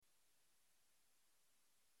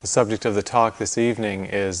The subject of the talk this evening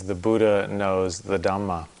is the Buddha knows the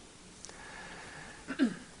Dhamma.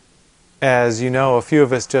 As you know, a few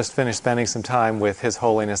of us just finished spending some time with His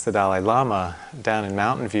Holiness the Dalai Lama down in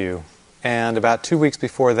Mountain View. And about 2 weeks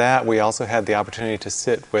before that, we also had the opportunity to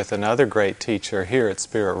sit with another great teacher here at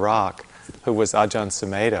Spirit Rock, who was Ajahn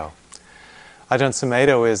Sumedho. Ajahn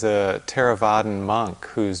Sumedho is a Theravadan monk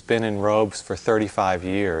who's been in robes for 35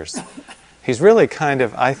 years. He's really kind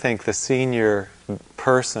of, I think, the senior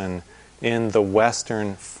person in the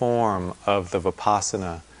Western form of the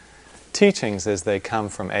Vipassana teachings as they come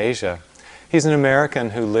from Asia. He's an American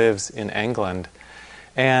who lives in England,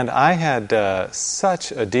 and I had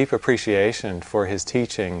such a deep appreciation for his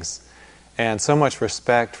teachings and so much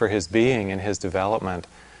respect for his being and his development.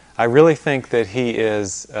 I really think that he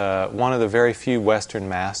is one of the very few Western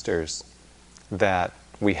masters that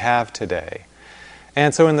we have today.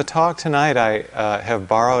 And so in the talk tonight, I have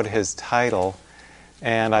borrowed his title,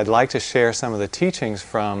 and I'd like to share some of the teachings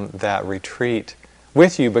from that retreat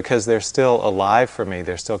with you because they're still alive for me.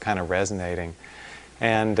 They're still kind of resonating.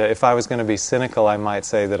 And if I was going to be cynical, I might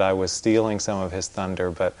say that I was stealing some of his thunder,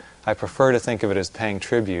 but I prefer to think of it as paying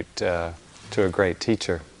tribute to a great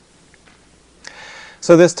teacher.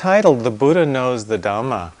 So this title, The Buddha Knows the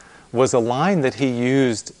Dhamma, was a line that he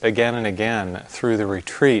used again and again through the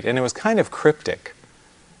retreat, and it was kind of cryptic.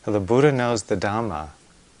 The Buddha knows the Dhamma.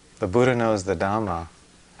 The Buddha knows the Dhamma.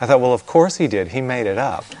 I thought, well, of course he did. He made it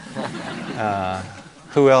up.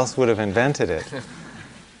 Who else would have invented it?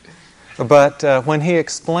 But when he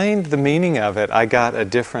explained the meaning of it, I got a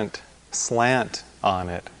different slant on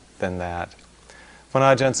it than that. When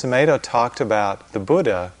Ajahn Sumedho talked about the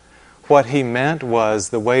Buddha, what he meant was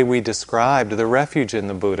the way we described the refuge in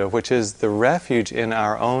the Buddha, which is the refuge in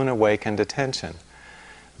our own awakened attention.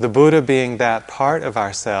 The Buddha being that part of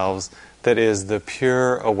ourselves that is the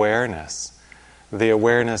pure awareness, the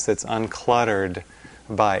awareness that's uncluttered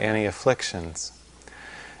by any afflictions.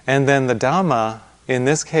 And then the Dhamma, in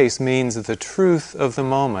this case, means the truth of the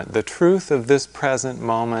moment, the truth of this present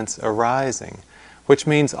moment's arising, which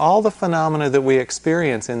means all the phenomena that we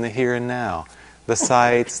experience in the here and now, the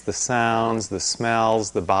sights, the sounds, the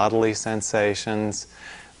smells, the bodily sensations,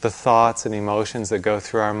 the thoughts and emotions that go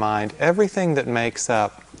through our mind, everything that makes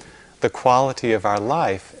up the quality of our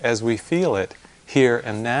life as we feel it here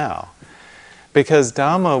and now. Because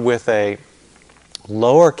Dhamma with a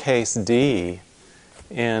lowercase d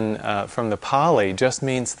from the Pali just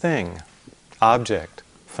means thing, object,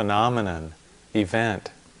 phenomenon, event,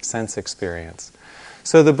 sense experience.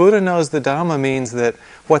 So the Buddha knows the Dhamma means that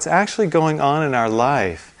what's actually going on in our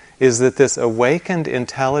life is that this awakened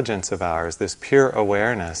intelligence of ours, this pure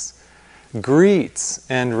awareness, greets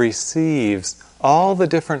and receives all the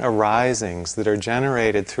different arisings that are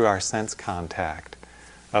generated through our sense contact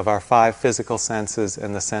of our 5 physical senses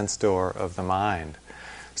and the sense door of the mind.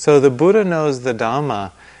 So the Buddha knows the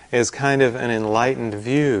Dhamma is kind of an enlightened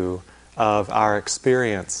view of our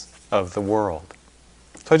experience of the world.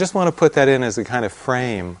 So I just want to put that in as a kind of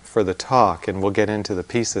frame for the talk, and we'll get into the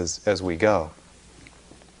pieces as we go.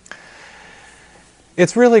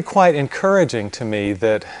 It's really quite encouraging to me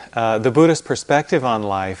that the Buddhist perspective on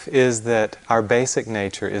life is that our basic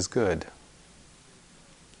nature is good.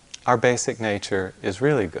 Our basic nature is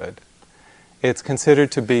really good. It's considered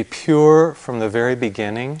to be pure from the very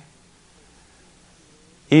beginning.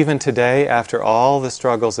 Even today, after all the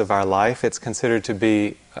struggles of our life, it's considered to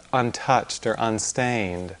be untouched or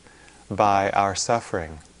unstained by our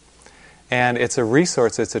suffering. And it's a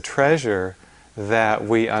resource, it's a treasure that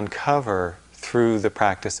we uncover through the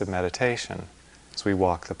practice of meditation as we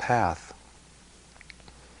walk the path.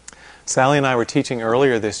 Sally and I were teaching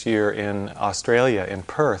earlier this year in Australia, in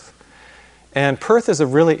Perth. And Perth is a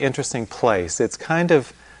really interesting place. It's kind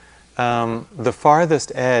of the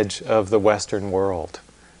farthest edge of the Western world.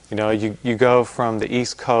 You know, you go from the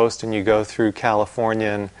East Coast and you go through California,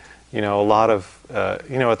 and you know, a lot of,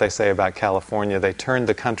 you know what they say about California, they turned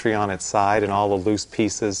the country on its side and all the loose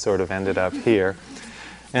pieces sort of ended up here.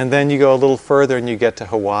 And then you go a little further and you get to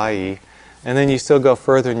Hawaii, and then you still go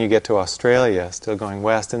further and you get to Australia, still going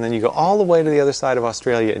west, and then you go all the way to the other side of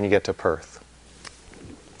Australia and you get to Perth.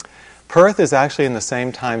 Perth is actually in the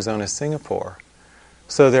same time zone as Singapore.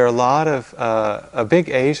 So there are a lot of, a big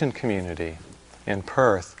Asian community in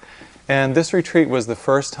Perth. And this retreat was the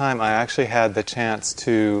first time I actually had the chance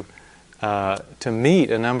to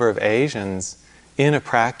meet a number of Asians in a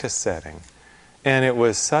practice setting. And it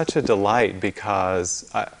was such a delight because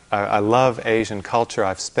I love Asian culture.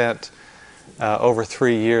 I've spent over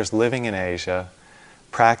 3 years living in Asia,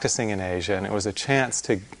 practicing in Asia, and it was a chance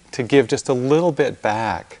to give just a little bit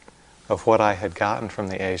back of what I had gotten from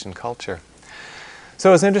the Asian culture. So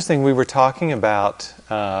it was interesting, we were talking about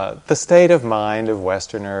the state of mind of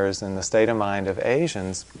Westerners and the state of mind of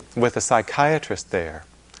Asians with a psychiatrist there.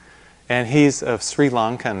 And he's of Sri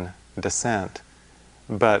Lankan descent,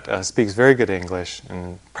 but speaks very good English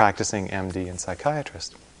and practicing MD and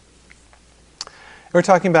psychiatrist. We're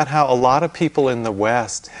talking about how a lot of people in the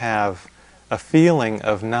West have a feeling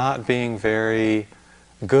of not being very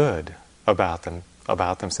good about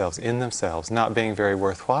themselves, in themselves, not being very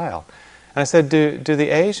worthwhile. And I said, do the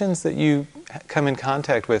Asians that you come in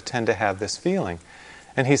contact with tend to have this feeling?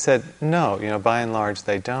 And he said, no, by and large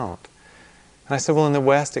they don't. And I said, well, in the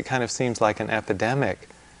West it kind of seems like an epidemic.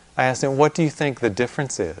 I asked him, what do you think the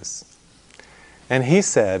difference is? And he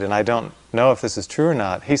said, and I don't know if this is true or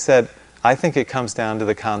not, he said, I think it comes down to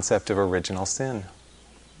the concept of original sin.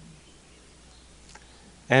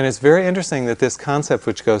 And it's very interesting that this concept,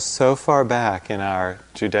 which goes so far back in our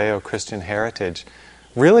Judeo-Christian heritage,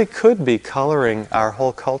 really could be coloring our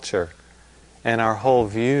whole culture and our whole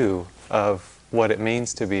view of what it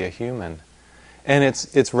means to be a human. And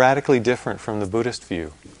it's radically different from the Buddhist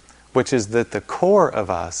view, which is that the core of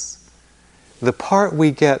us, the part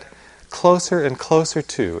we get closer and closer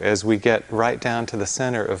to as we get right down to the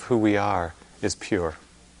center of who we are, is pure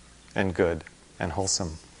and good and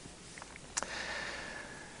wholesome.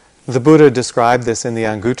 The Buddha described this in the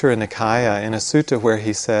Anguttara Nikaya in a sutta where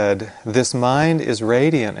he said, "This mind is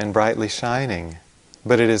radiant and brightly shining,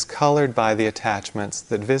 but it is colored by the attachments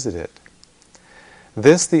that visit it.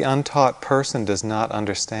 This the untaught person does not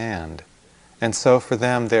understand, and so for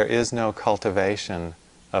them there is no cultivation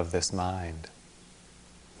of this mind."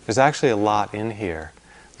 There's actually a lot in here.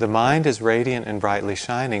 The mind is radiant and brightly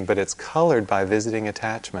shining, but it's colored by visiting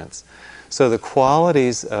attachments. So the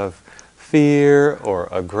qualities of fear or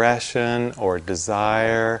aggression or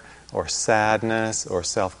desire or sadness or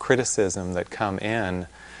self-criticism that come in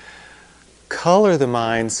color the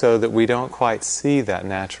mind so that we don't quite see that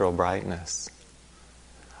natural brightness.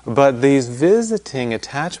 But these visiting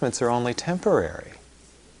attachments are only temporary.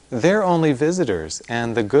 They're only visitors,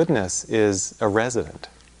 and the goodness is a resident.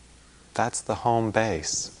 That's the home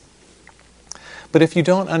base. But if you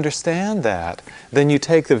don't understand that, then you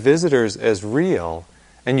take the visitors as real,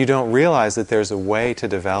 and you don't realize that there's a way to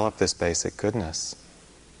develop this basic goodness.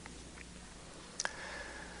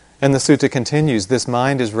 And the sutta continues, "This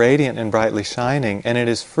mind is radiant and brightly shining, and it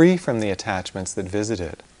is free from the attachments that visit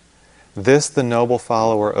it. This the noble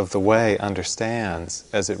follower of the way understands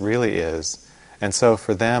as it really is, and so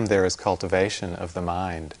for them there is cultivation of the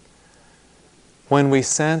mind." When we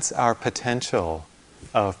sense our potential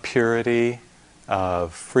of purity,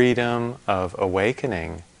 of freedom, of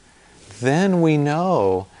awakening, then we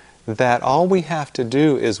know that all we have to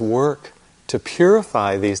do is work to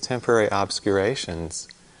purify these temporary obscurations,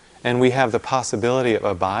 and we have the possibility of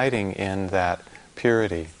abiding in that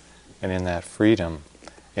purity and in that freedom,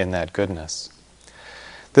 in that goodness.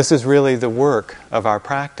 This is really the work of our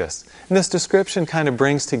practice. And this description kind of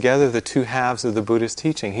brings together the two halves of the Buddhist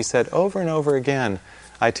teaching. He said over and over again,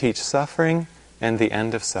 I teach suffering and the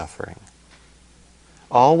end of suffering.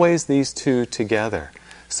 Always these two together.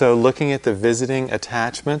 So looking at the visiting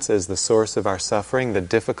attachments as the source of our suffering, the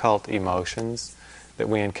difficult emotions that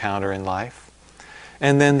we encounter in life.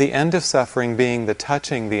 And then the end of suffering being the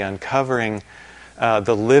touching, the uncovering,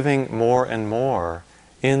 the living more and more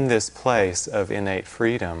in this place of innate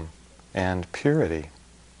freedom and purity.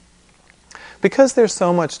 Because there's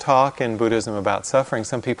so much talk in Buddhism about suffering,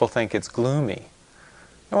 some people think it's gloomy.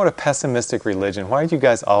 Oh, what a pessimistic religion. Why are you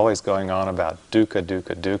guys always going on about dukkha,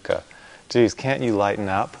 dukkha, dukkha? Geez, can't you lighten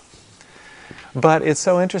up? But it's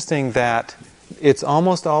so interesting that it's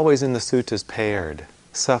almost always in the suttas paired,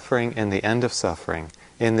 suffering and the end of suffering,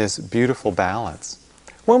 in this beautiful balance.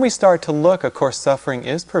 When we start to look, of course, suffering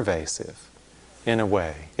is pervasive in a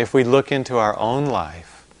way. If we look into our own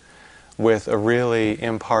life with a really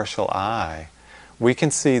impartial eye, we can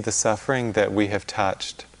see the suffering that we have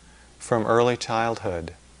touched from early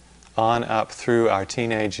childhood on up through our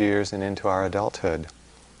teenage years and into our adulthood.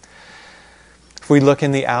 If we look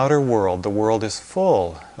in the outer world, the world is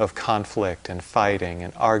full of conflict and fighting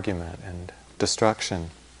and argument and destruction.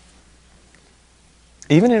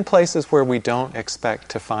 Even in places where we don't expect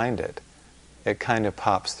to find it, it kind of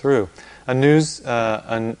pops through. A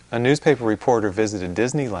newspaper reporter visited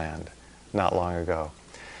Disneyland not long ago.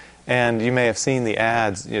 And you may have seen the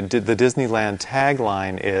ads. The Disneyland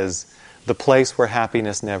tagline is, "The place where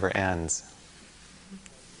happiness never ends."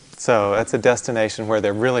 So that's a destination where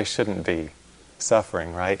there really shouldn't be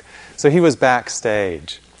suffering, right? So he was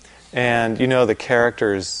backstage. And the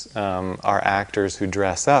characters are actors who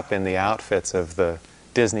dress up in the outfits of the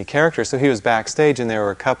Disney character. So he was backstage, and there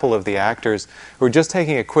were a couple of the actors who were just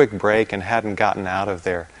taking a quick break and hadn't gotten out of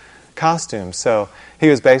their costumes. So he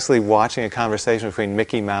was basically watching a conversation between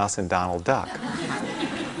Mickey Mouse and Donald Duck.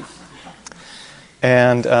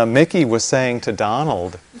 And Mickey was saying to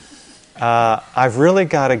Donald, I've really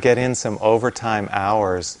got to get in some overtime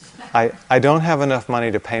hours. I don't have enough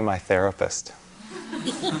money to pay my therapist.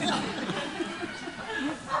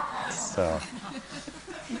 So,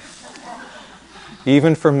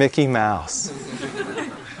 even for Mickey Mouse,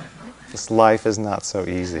 this life is not so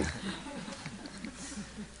easy.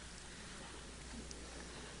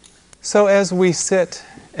 So as we sit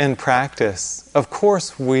and practice, of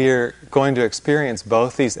course we're going to experience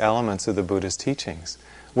both these elements of the Buddha's teachings.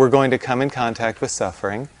 We're going to come in contact with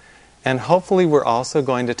suffering, and hopefully we're also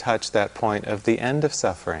going to touch that point of the end of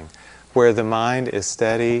suffering, where the mind is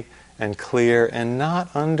steady and clear and not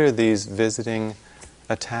under these visiting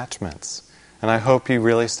attachments. And I hope you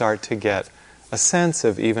really start to get a sense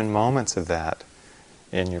of even moments of that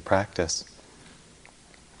in your practice.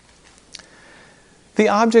 The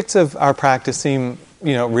objects of our practice seem,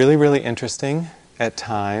 really, really interesting at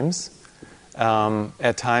times.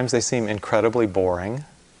 At times they seem incredibly boring.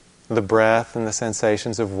 The breath and the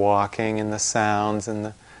sensations of walking and the sounds and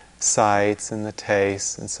the sights and the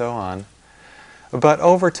tastes and so on. But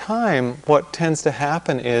over time, what tends to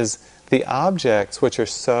happen is the objects, which are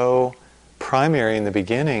so primary in the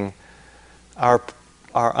beginning, our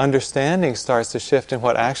understanding starts to shift, and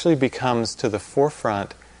what actually becomes to the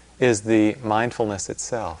forefront is the mindfulness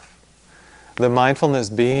itself. The mindfulness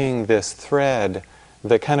being this thread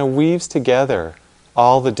that kind of weaves together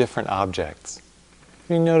all the different objects.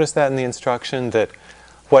 You notice that in the instruction that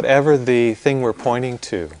whatever the thing we're pointing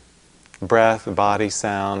to, breath, body,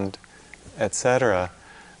 sound, etc.,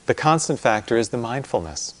 the constant factor is the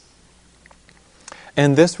mindfulness.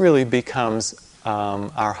 And this really becomes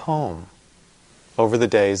our home over the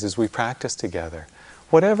days as we practice together.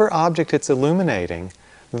 Whatever object it's illuminating,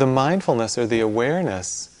 the mindfulness or the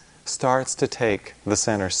awareness starts to take the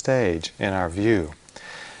center stage in our view.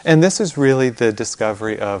 And this is really the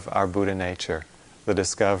discovery of our Buddha nature, the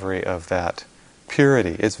discovery of that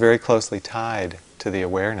purity. It's very closely tied to the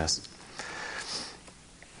awareness.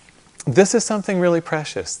 This is something really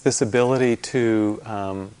precious, this ability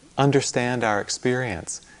to understand our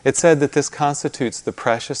experience. It's said that this constitutes the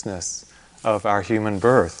preciousness of our human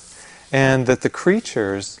birth, and that the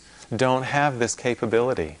creatures don't have this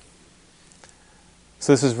capability.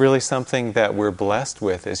 So this is really something that we're blessed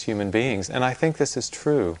with as human beings, and I think this is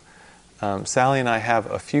true. Sally and I have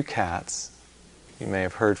a few cats, you may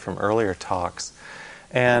have heard from earlier talks,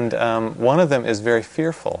 and one of them is very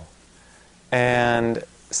fearful. And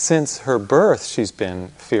since her birth, she's been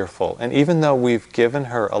fearful. And even though we've given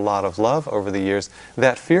her a lot of love over the years,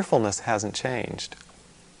 that fearfulness hasn't changed.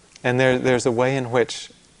 And there's a way in which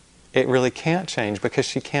it really can't change because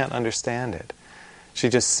she can't understand it. She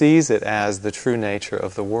just sees it as the true nature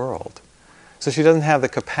of the world. So she doesn't have the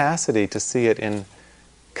capacity to see it in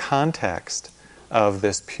context of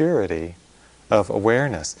this purity of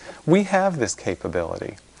awareness. We have this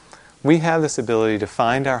capability. We have this ability to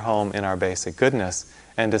find our home in our basic goodness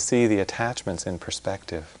and to see the attachments in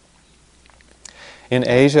perspective. In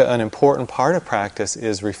Asia, an important part of practice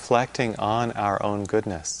is reflecting on our own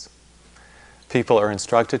goodness. People are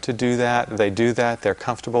instructed to do that, they do that, they're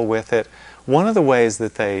comfortable with it. One of the ways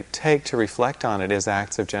that they take to reflect on it is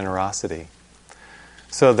acts of generosity.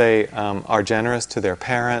 So they are generous to their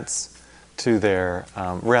parents, to their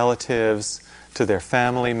relatives, to their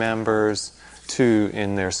family members,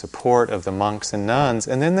 in their support of the monks and nuns,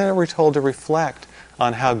 and then we're told to reflect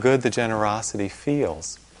on how good the generosity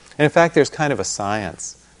feels. And in fact, there's kind of a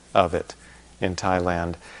science of it in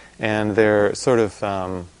Thailand, and they're sort of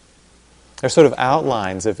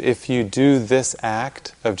outlines of if you do this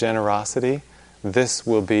act of generosity, this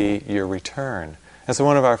will be your return. And so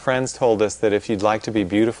one of our friends told us that if you'd like to be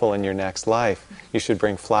beautiful in your next life, you should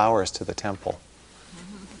bring flowers to the temple.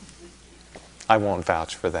 I won't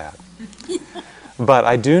vouch for that. But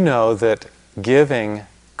I do know that giving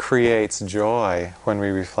creates joy when we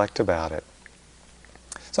reflect about it.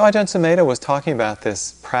 So Ajahn Sumedho was talking about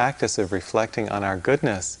this practice of reflecting on our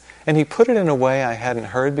goodness, and he put it in a way I hadn't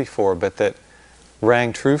heard before, but that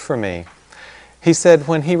rang true for me. He said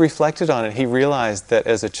when he reflected on it, he realized that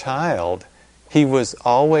as a child, he was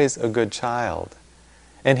always a good child,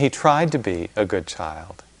 and he tried to be a good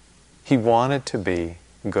child. He wanted to be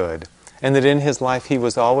good. And that in his life he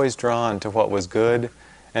was always drawn to what was good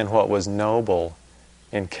and what was noble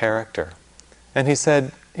in character. And he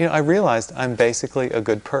said, I realized I'm basically a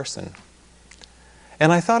good person.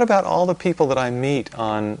 And I thought about all the people that I meet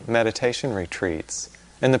on meditation retreats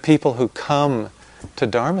and the people who come to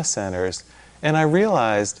Dharma centers, and I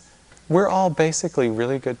realized we're all basically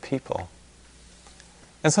really good people.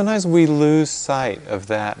 And sometimes we lose sight of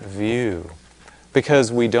that view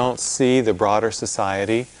because we don't see the broader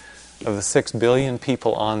society of the 6 billion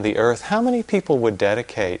people on the earth. How many people would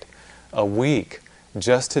dedicate a week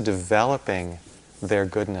just to developing their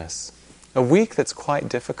goodness? A week that's quite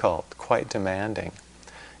difficult, quite demanding.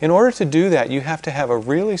 In order to do that, you have to have a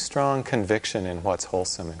really strong conviction in what's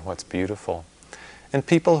wholesome and what's beautiful. And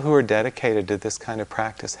people who are dedicated to this kind of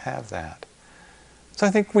practice have that. So I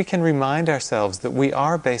think we can remind ourselves that we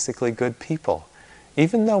are basically good people.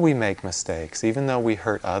 Even though we make mistakes, even though we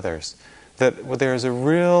hurt others, that there's a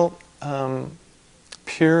real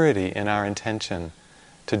purity in our intention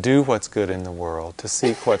to do what's good in the world, to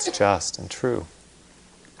seek what's just and true.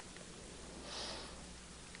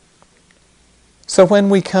 So when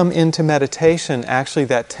we come into meditation, actually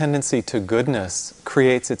that tendency to goodness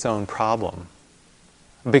creates its own problem.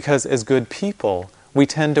 Because as good people, we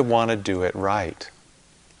tend to want to do it right.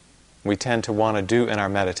 We tend to want to do in our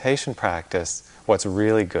meditation practice what's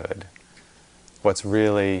really good, what's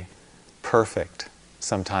really perfect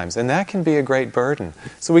sometimes. And that can be a great burden.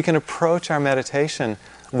 So we can approach our meditation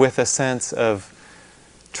with a sense of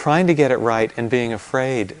trying to get it right and being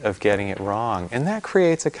afraid of getting it wrong. And that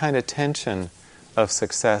creates a kind of tension of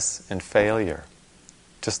success and failure,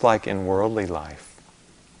 just like in worldly life.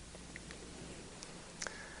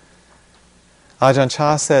 Ajahn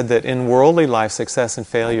Chah said that in worldly life, success and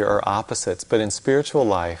failure are opposites, but in spiritual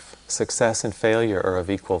life, success and failure are of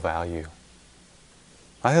equal value.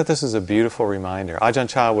 I thought this was a beautiful reminder. Ajahn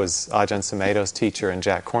Chah was Ajahn Sumedho's teacher and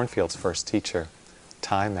Jack Kornfield's first teacher,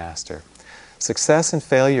 time master. Success and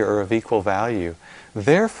failure are of equal value.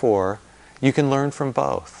 Therefore, you can learn from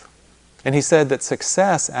both. And he said that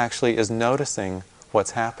success actually is noticing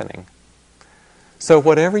what's happening. So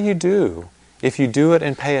whatever you do, if you do it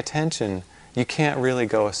and pay attention, you can't really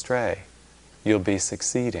go astray. You'll be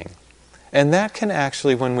succeeding. And that can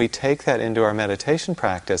actually, when we take that into our meditation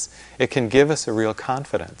practice, it can give us a real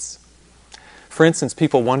confidence. For instance,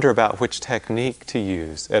 people wonder about which technique to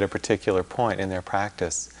use at a particular point in their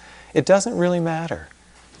practice. It doesn't really matter.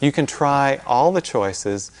 You can try all the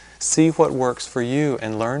choices, see what works for you,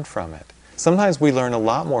 and learn from it. Sometimes we learn a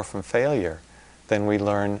lot more from failure than we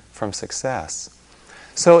learn from success.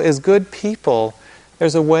 So as good people,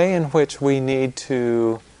 there's a way in which we need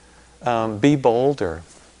to be bolder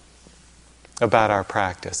about our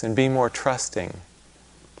practice and be more trusting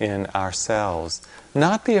in ourselves.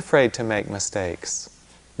 Not be afraid to make mistakes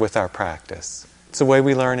with our practice. It's a way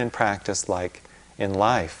we learn in practice like in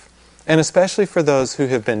life. And especially for those who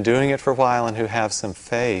have been doing it for a while and who have some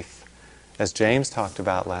faith, as James talked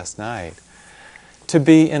about last night, to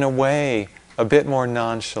be in a way a bit more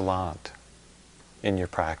nonchalant in your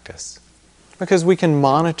practice. Because we can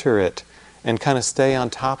monitor it and kind of stay on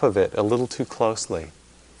top of it a little too closely.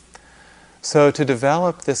 So to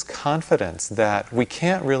develop this confidence that we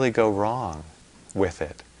can't really go wrong with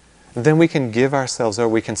it, then we can give ourselves, or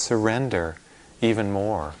we can surrender even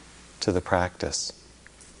more to the practice.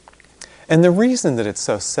 And the reason that it's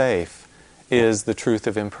so safe is the truth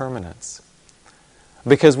of impermanence.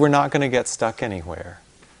 Because we're not going to get stuck anywhere.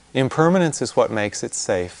 Impermanence is what makes it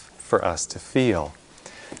safe for us to feel.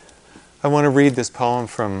 I want to read this poem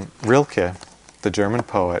from Rilke, the German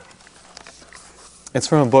poet. It's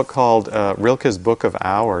from a book called Rilke's Book of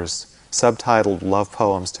Hours, subtitled Love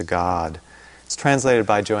Poems to God. It's translated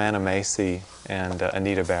by Joanna Macy and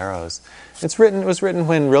Anita Barrows. It was written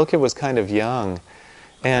when Rilke was kind of young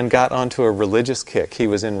and got onto a religious kick. He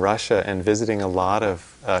was in Russia and visiting a lot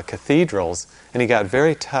of cathedrals, and he got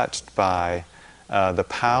very touched by the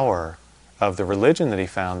power of the religion that he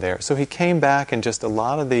found there. So he came back, and just a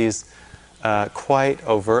lot of these quite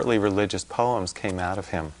overtly religious poems came out of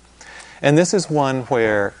him. And this is one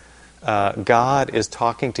where God is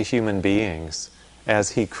talking to human beings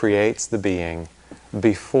as He creates the being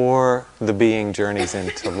before the being journeys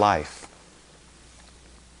into life.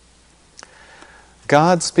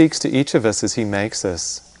 God speaks to each of us as He makes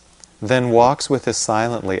us, then walks with us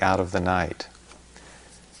silently out of the night.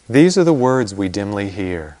 These are the words we dimly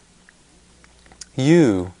hear.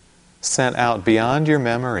 You, sent out beyond your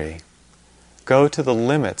memory, go to the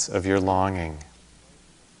limits of your longing.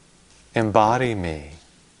 Embody me.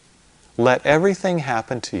 Let everything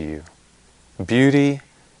happen to you, beauty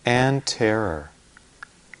and terror.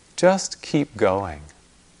 Just keep going.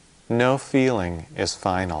 No feeling is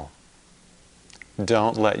final.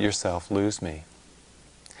 Don't let yourself lose me.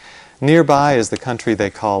 Nearby is the country they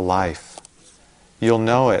call life. You'll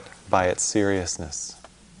know it by its seriousness.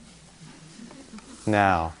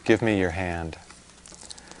 Now, give me your hand.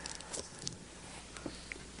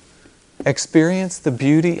 Experience the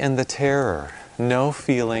beauty and the terror. No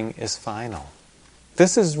feeling is final.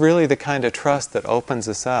 This is really the kind of trust that opens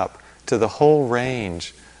us up to the whole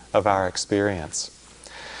range of our experience.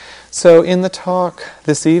 So in the talk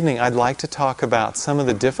this evening, I'd like to talk about some of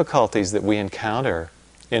the difficulties that we encounter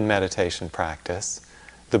in meditation practice.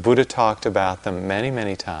 The Buddha talked about them many,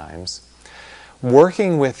 many times.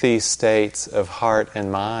 Working with these states of heart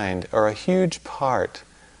and mind are a huge part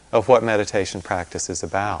of what meditation practice is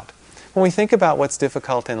about. When we think about what's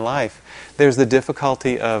difficult in life, there's the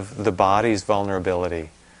difficulty of the body's vulnerability.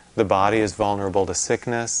 The body is vulnerable to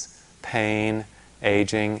sickness, pain,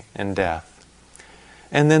 aging, and death.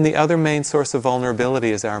 And then the other main source of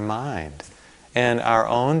vulnerability is our mind and our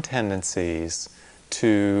own tendencies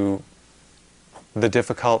to the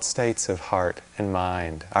difficult states of heart and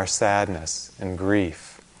mind, our sadness and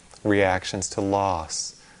grief, reactions to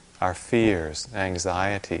loss, our fears,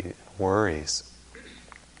 anxiety, worries.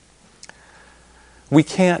 We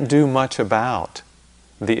can't do much about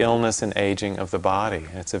the illness and aging of the body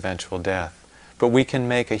and its eventual death, but we can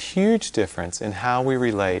make a huge difference in how we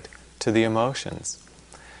relate to the emotions.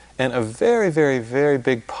 And a very, very, very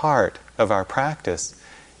big part of our practice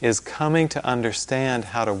is coming to understand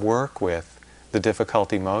how to work with the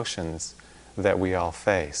difficult emotions that we all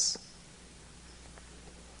face.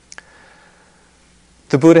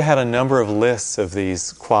 The Buddha had a number of lists of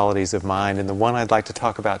these qualities of mind, and the one I'd like to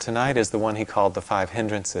talk about tonight is the one he called the 5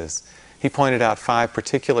 hindrances. He pointed out 5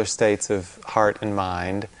 particular states of heart and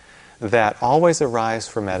mind that always arise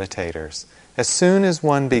for meditators. As soon as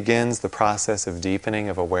one begins the process of deepening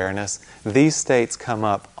of awareness, these states come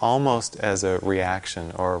up almost as a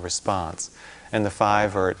reaction or a response. And the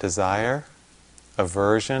 5 are desire,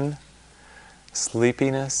 aversion,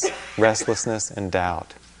 sleepiness, restlessness, and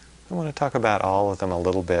doubt. I want to talk about all of them a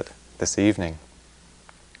little bit this evening.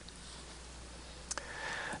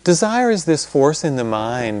 Desire is this force in the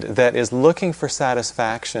mind that is looking for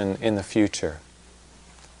satisfaction in the future.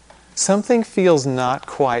 Something feels not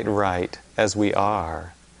quite right as we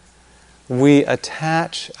are. We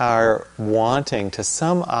attach our wanting to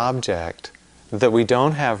some object that we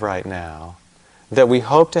don't have right now, that we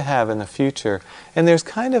hope to have in the future, and there's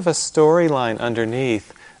kind of a storyline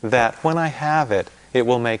underneath that when I have it, it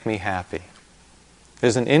will make me happy.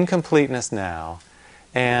 There's an incompleteness now,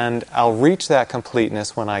 and I'll reach that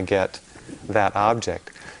completeness when I get that object.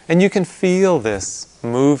 And you can feel this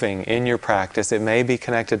moving in your practice. It may be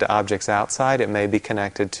connected to objects outside, it may be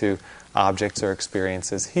connected to objects or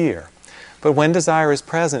experiences here. But when desire is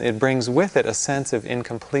present, it brings with it a sense of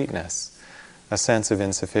incompleteness, a sense of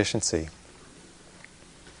insufficiency.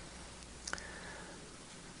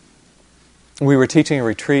 We were teaching a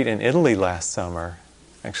retreat in Italy last summer.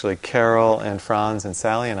 Actually, Carol and Franz and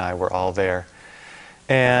Sally and I were all there.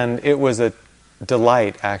 And it was a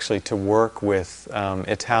delight, actually, to work with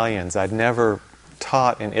Italians. I'd never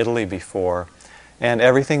taught in Italy before. And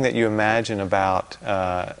everything that you imagine about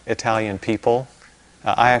Italian people,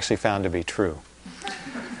 I actually found to be true.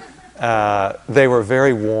 They were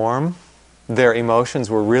very warm. Their emotions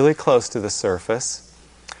were really close to the surface.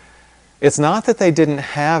 It's not that they didn't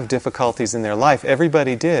have difficulties in their life.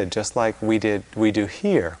 Everybody did, just like we do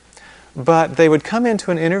here. But they would come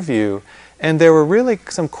into an interview, and there were really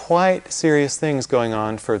some quite serious things going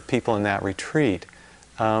on for people in that retreat.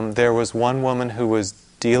 There was one woman who was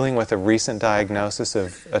dealing with a recent diagnosis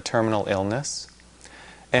of a terminal illness,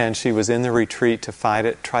 and she was in the retreat to fight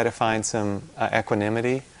it, try to find some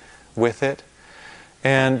equanimity with it.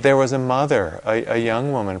 And there was a mother, a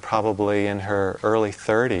young woman probably in her early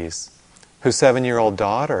 30s, whose 7-year-old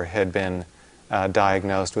daughter had been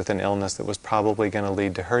diagnosed with an illness that was probably going to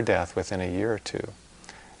lead to her death within a year or two.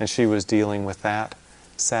 And she was dealing with that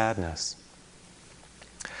sadness.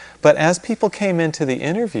 But as people came into the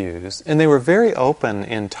interviews, and they were very open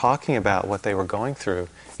in talking about what they were going through,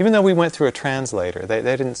 even though we went through a translator, they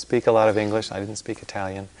didn't speak a lot of English, I didn't speak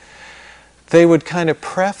Italian, they would kind of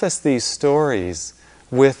preface these stories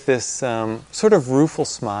with this sort of rueful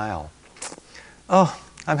smile. Oh,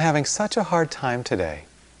 I'm having such a hard time today.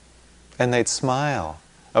 And they'd smile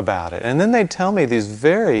about it. And then they'd tell me these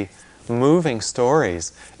very moving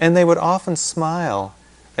stories. And they would often smile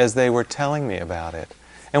as they were telling me about it.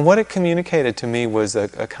 And what it communicated to me was a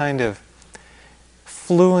kind of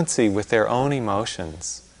fluency with their own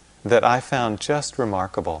emotions that I found just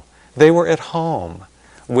remarkable. They were at home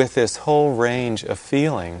with this whole range of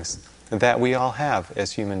feelings that we all have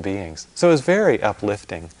as human beings. So it was very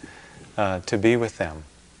uplifting to be with them.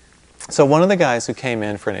 So one of the guys who came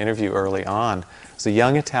in for an interview early on was a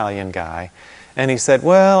young Italian guy, and he said,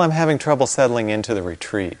 well, I'm having trouble settling into the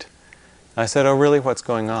retreat. I said, oh, really? What's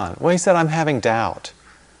going on? Well, he said, I'm having doubt.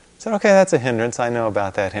 said, okay, that's a hindrance. I know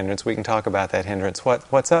about that hindrance. We can talk about that hindrance.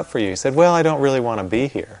 What's up for you? He said, well, I don't really want to be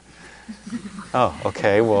here. Oh,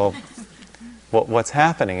 okay, well, what's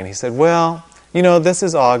happening? And he said, well, this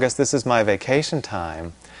is August. This is my vacation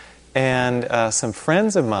time. And some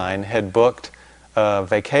friends of mine had booked a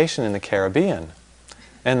vacation in the Caribbean.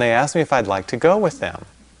 And they asked me if I'd like to go with them.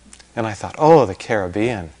 And I thought, oh, the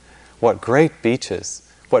Caribbean. What great beaches.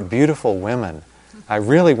 What beautiful women. I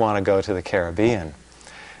really want to go to the Caribbean.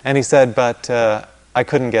 And he said, but I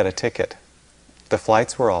couldn't get a ticket. The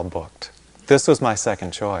flights were all booked. This was my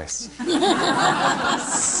second choice.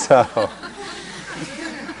 So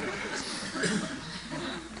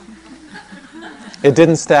it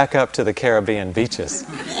didn't stack up to the Caribbean beaches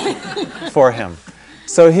for him.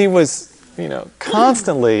 So he was,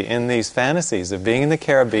 constantly in these fantasies of being in the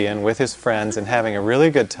Caribbean with his friends and having a really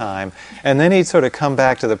good time. And then he'd sort of come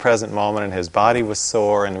back to the present moment and his body was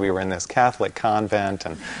sore and we were in this Catholic convent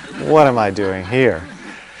and what am I doing here?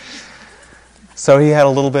 So he had a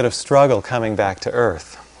little bit of struggle coming back to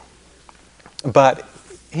earth. But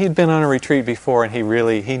he'd been on a retreat before and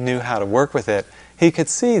he knew how to work with it. He could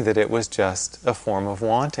see that it was just a form of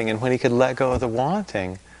wanting. And when he could let go of the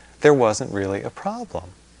wanting, there wasn't really a problem.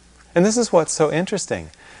 And this is what's so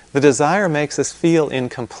interesting. The desire makes us feel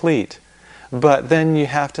incomplete, but then you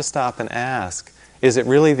have to stop and ask, is it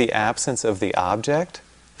really the absence of the object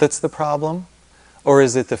that's the problem? Or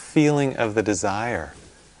is it the feeling of the desire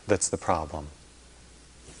that's the problem?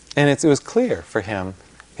 And it was clear for him,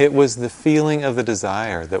 it was the feeling of the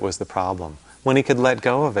desire that was the problem. When he could let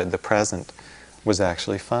go of it, the present was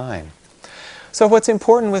actually fine. So what's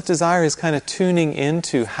important with desire is kind of tuning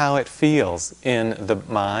into how it feels in the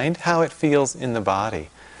mind, how it feels in the body.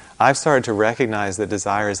 I've started to recognize that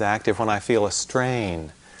desire is active when I feel a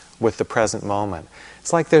strain with the present moment.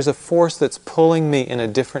 It's like there's a force that's pulling me in a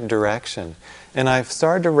different direction. And I've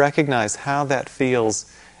started to recognize how that feels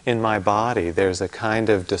in my body. There's a kind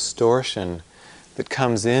of distortion that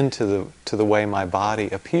comes into the way my body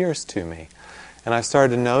appears to me. And I've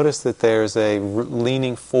started to notice that there's a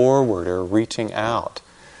leaning forward or reaching out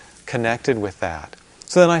connected with that.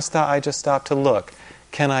 So then I just stop to look.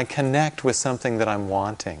 Can I connect with something that I'm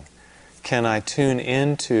wanting? Can I tune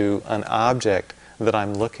into an object that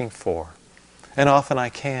I'm looking for? And often I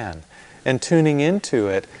can. And tuning into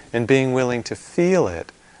it and being willing to feel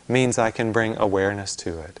it means I can bring awareness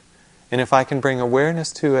to it. And if I can bring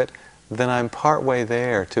awareness to it, then I'm partway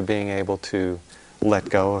there to being able to let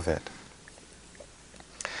go of it.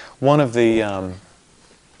 One of the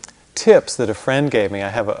tips that a friend gave me, I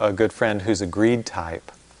have a good friend who's a greed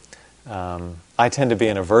type. I tend to be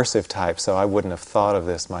an aversive type, so I wouldn't have thought of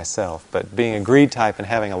this myself. But being a greed type and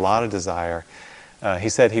having a lot of desire, he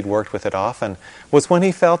said he'd worked with it often, was when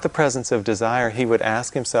he felt the presence of desire, he would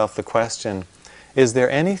ask himself the question, is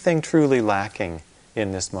there anything truly lacking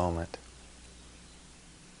in this moment?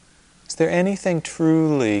 Is there anything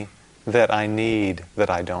truly that I need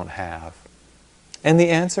that I don't have? And the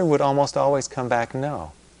answer would almost always come back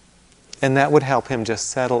no. And that would help him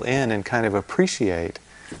just settle in and kind of appreciate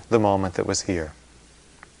the moment that was here.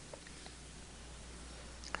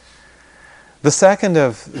 The second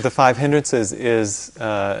of the 5 hindrances is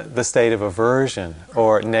the state of aversion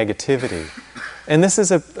or negativity. And this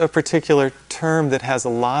is a particular term that has a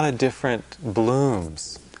lot of different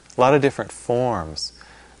blooms, a lot of different forms.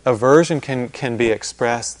 Aversion can be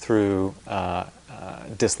expressed through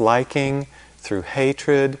disliking, through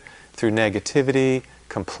hatred, through negativity,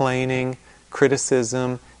 complaining,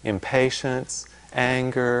 criticism, impatience,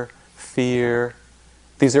 anger, fear.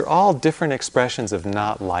 These are all different expressions of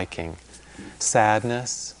not liking.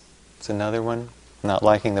 Sadness is another one. Not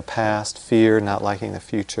liking the past, fear, not liking the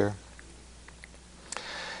future.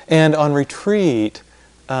 And on retreat,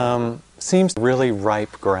 seems really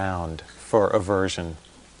ripe ground for aversion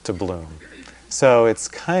to bloom. So it's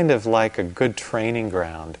kind of like a good training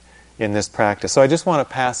ground in this practice. So I just want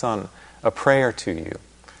to pass on a prayer to you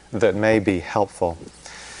that may be helpful.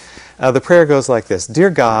 The prayer goes like this. Dear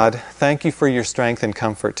God, thank you for your strength and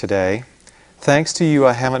comfort today. Thanks to you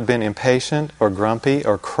I haven't been impatient or grumpy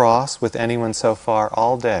or cross with anyone so far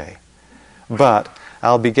all day. But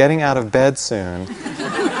I'll be getting out of bed soon.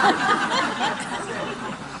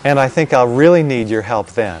 And I think I'll really need your help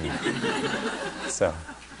then. So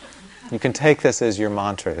you can take this as your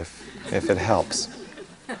mantra if it helps.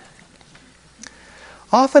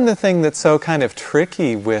 Often the thing that's so kind of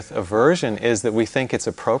tricky with aversion is that we think it's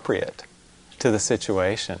appropriate to the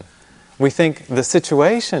situation. We think the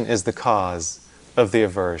situation is the cause of the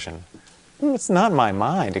aversion. It's not my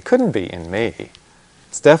mind. It couldn't be in me.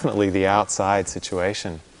 It's definitely the outside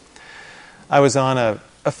situation. I was on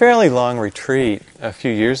a fairly long retreat a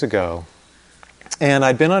few years ago, and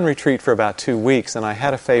I'd been on retreat for about 2 weeks, and I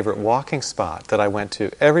had a favorite walking spot that I went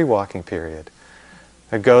to every walking period.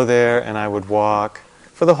 I'd go there and I would walk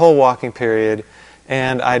for the whole walking period,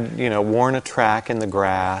 and I'd, worn a track in the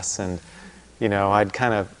grass, and, I'd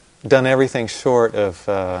kind of done everything short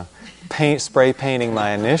of spray painting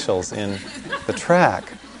my initials in the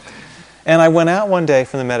track. And I went out one day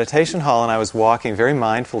from the meditation hall, and I was walking very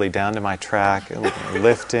mindfully down to my track,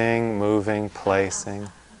 lifting, moving, placing,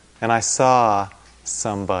 and I saw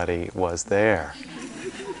somebody was there.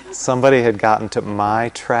 Somebody had gotten to my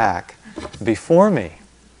track before me.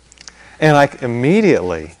 And I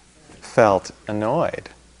immediately felt annoyed.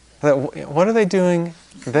 What are they doing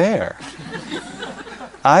there?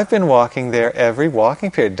 I've been walking there every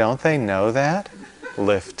walking period. Don't they know that?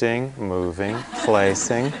 Lifting, moving,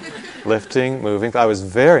 placing, lifting, moving. I was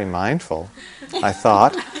very mindful, I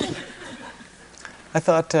thought.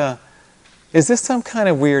 Is this some kind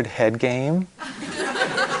of weird head game?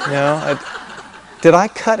 Did I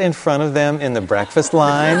cut in front of them in the breakfast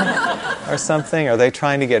line or something? Are they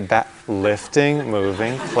trying to get back? Lifting,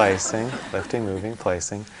 moving, placing, lifting, moving,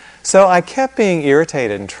 placing. So I kept being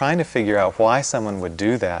irritated and trying to figure out why someone would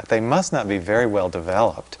do that. They must not be very well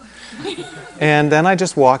developed. And then I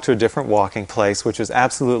just walked to a different walking place, which was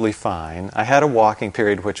absolutely fine. I had a walking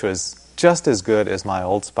period which was just as good as my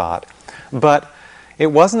old spot. But it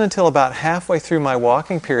wasn't until about halfway through my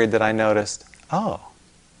walking period that I noticed, I'm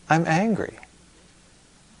angry.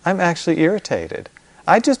 I'm actually irritated.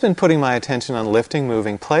 I'd just been putting my attention on lifting,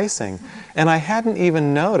 moving, placing, and I hadn't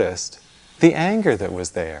even noticed the anger that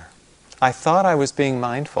was there. I thought I was being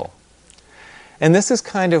mindful. And this is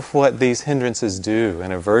kind of what these hindrances do,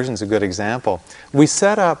 and aversion's a good example. We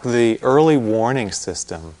set up the early warning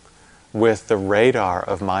system with the radar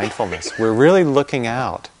of mindfulness. We're really looking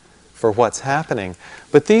out for what's happening.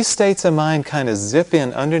 But these states of mind kind of zip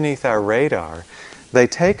in underneath our radar. They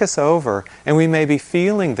take us over, and we may be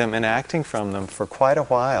feeling them and acting from them for quite a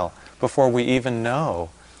while before we even know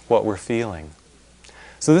what we're feeling.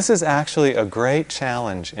 So this is actually a great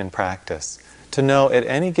challenge in practice, to know at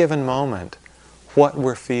any given moment what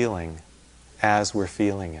we're feeling as we're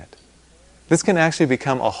feeling it. This can actually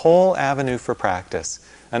become a whole avenue for practice,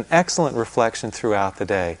 an excellent reflection throughout the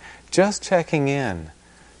day. Just checking in,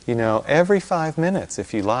 every 5 minutes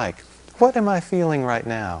if you like. What am I feeling right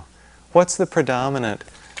now? What's the predominant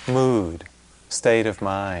mood, state of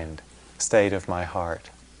mind, state of my heart?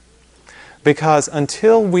 Because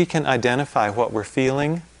until we can identify what we're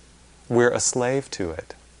feeling, we're a slave to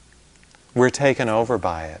it. We're taken over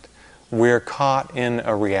by it. We're caught in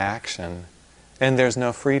a reaction, and there's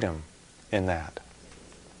no freedom in that.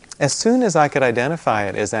 As soon as I could identify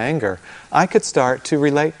it as anger, I could start to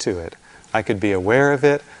relate to it. I could be aware of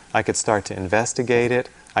it. I could start to investigate it.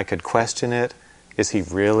 I could question it. Is he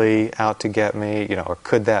really out to get me? Or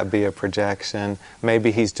could that be a projection?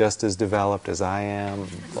 Maybe he's just as developed as I am,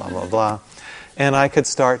 blah, blah, blah. And I could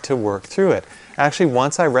start to work through it. Actually,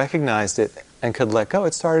 once I recognized it and could let go,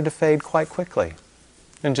 it started to fade quite quickly,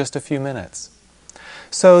 in just a few minutes.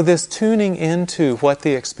 So this tuning into what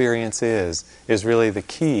the experience is really the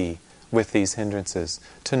key with these hindrances.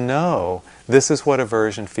 To know this is what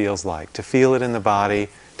aversion feels like, to feel it in the body,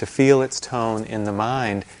 to feel its tone in the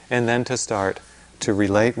mind, and then to start to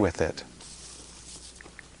relate with it.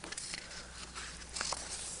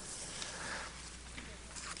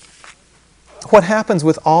 What happens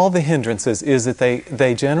with all the hindrances is that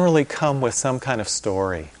they generally come with some kind of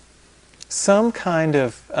story, some kind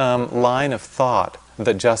of line of thought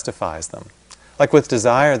that justifies them. Like with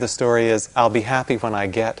desire, the story is, I'll be happy when I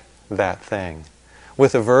get that thing.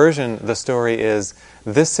 With aversion, the story is,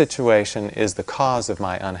 this situation is the cause of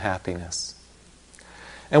my unhappiness.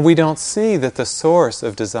 And we don't see that the source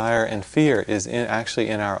of desire and fear is actually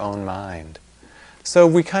in our own mind. So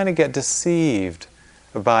we kind of get deceived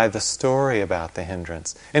by the story about the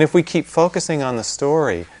hindrance. And if we keep focusing on the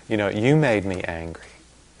story, you made me angry,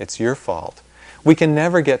 it's your fault, we can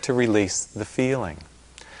never get to release the feeling.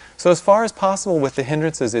 So as far as possible with the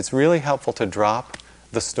hindrances, it's really helpful to drop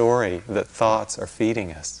the story that thoughts are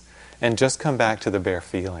feeding us and just come back to the bare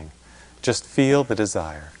feeling. Just feel the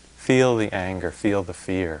desire. Feel the anger, feel the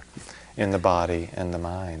fear in the body and the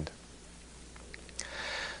mind.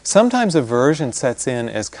 Sometimes aversion sets in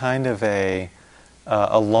as kind of a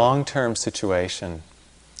long-term situation.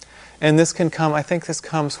 And this can come, I think this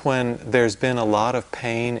comes when there's been a lot of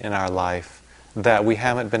pain in our life that we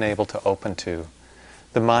haven't been able to open to.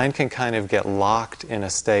 The mind can kind of get locked in a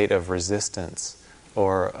state of resistance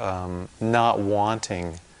or not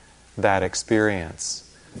wanting that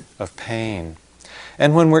experience of pain.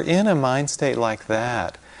 And when we're in a mind state like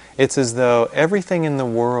that, it's as though everything in the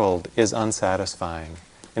world is unsatisfying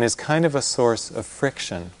and is kind of a source of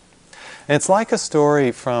friction. And it's like a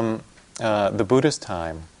story from the Buddha's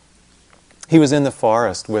time. He was in the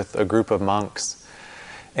forest with a group of monks,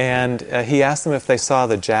 and he asked them if they saw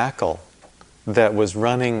the jackal that was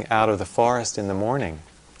running out of the forest in the morning.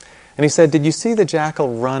 And he said, "Did you see the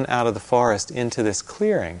jackal run out of the forest into this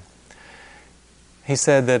clearing?" He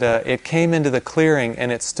said that it came into the clearing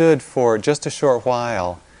and it stood for just a short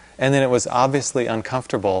while, and then it was obviously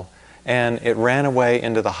uncomfortable, and it ran away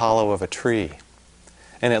into the hollow of a tree.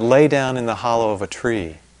 And it lay down in the hollow of a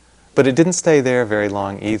tree. But it didn't stay there very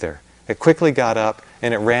long either. It quickly got up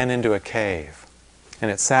and it ran into a cave.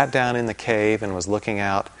 And it sat down in the cave and was looking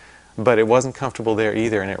out, but it wasn't comfortable there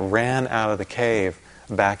either, and it ran out of the cave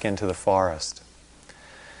back into the forest.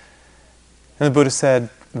 And the Buddha said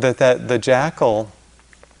that the jackal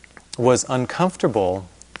was uncomfortable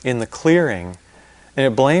in the clearing, and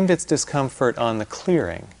it blamed its discomfort on the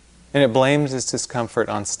clearing, and it blamed its discomfort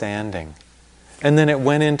on standing. And then it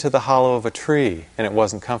went into the hollow of a tree, and it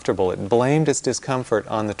wasn't comfortable. It blamed its discomfort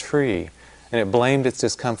on the tree, and it blamed its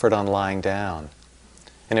discomfort on lying down.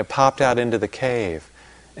 And it popped out into the cave,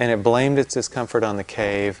 and it blamed its discomfort on the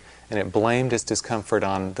cave, and it blamed its discomfort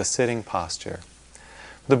on the sitting posture.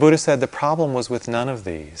 The Buddha said the problem was with none of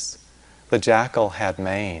these. The jackal had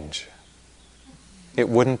mange. It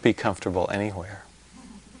wouldn't be comfortable anywhere.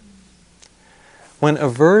 When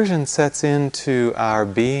aversion sets into our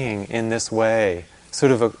being in this way,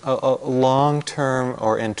 sort of a long-term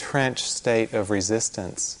or entrenched state of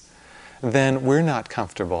resistance, then we're not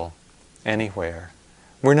comfortable anywhere.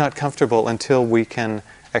 We're not comfortable until we can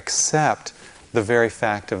accept the very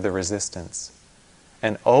fact of the resistance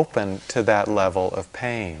and open to that level of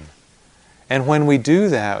pain. And when we do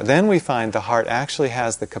that, then we find the heart actually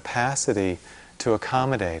has the capacity to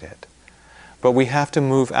accommodate it. But we have to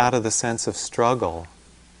move out of the sense of struggle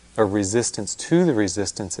or resistance to the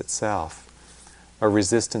resistance itself, or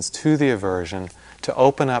resistance to the aversion, to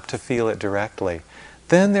open up to feel it directly.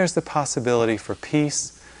 Then there's the possibility for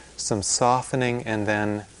peace, some softening, and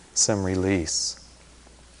then some release.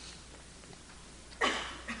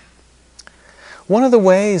 One of the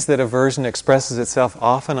ways that aversion expresses itself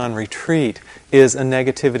often on retreat is a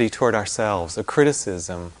negativity toward ourselves, a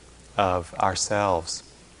criticism of ourselves.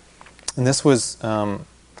 And this was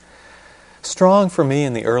strong for me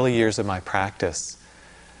in the early years of my practice.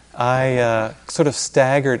 I sort of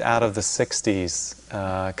staggered out of the 60s,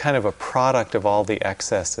 kind of a product of all the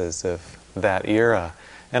excesses of that era.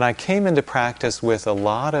 And I came into practice with a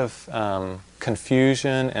lot of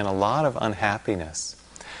confusion and a lot of unhappiness.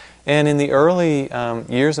 And in the early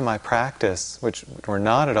years of my practice, which were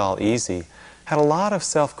not at all easy, had a lot of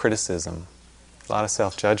self-criticism, a lot of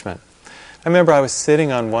self-judgment. I remember I was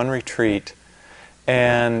sitting on one retreat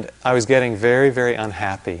and I was getting very, very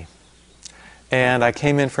unhappy. And I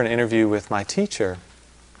came in for an interview with my teacher.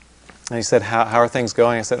 And he said, how are things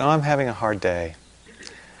going? I said, "Oh, I'm having a hard day."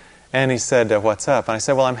 And he said, "What's up?" And I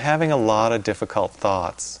said, "Well, I'm having a lot of difficult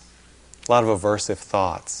thoughts, a lot of aversive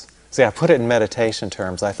thoughts." See, I put it in meditation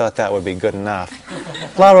terms. I thought that would be good enough.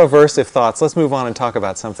 A lot of aversive thoughts. Let's move on and talk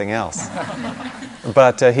about something else.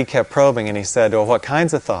 But he kept probing, and he said, "Well, what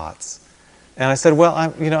kinds of thoughts?" And I said, "Well,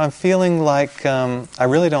 I'm feeling like I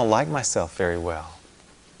really don't like myself very well.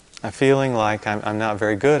 I'm feeling like I'm not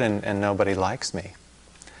very good and nobody likes me."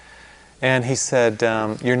 And he said,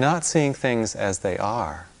 "You're not seeing things as they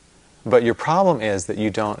are, but your problem is that you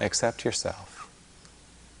don't accept yourself.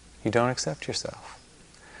 You don't accept yourself."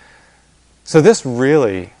 So this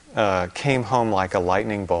really came home like a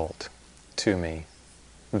lightning bolt to me,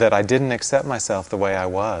 that I didn't accept myself the way I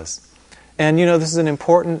was. And this is an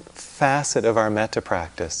important facet of our metta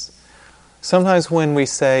practice. Sometimes when we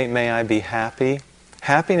say, "May I be happy,"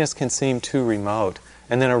 happiness can seem too remote.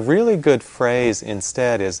 And then a really good phrase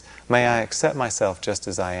instead is, "May I accept myself just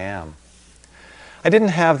as I am." I didn't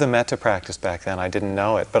have the metta practice back then, I didn't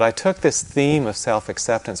know it, but I took this theme of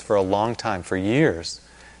self-acceptance for a long time, for years,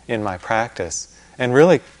 in my practice, and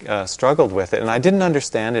really struggled with it. And I didn't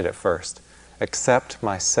understand it at first. Accept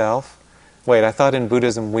myself? Wait, I thought in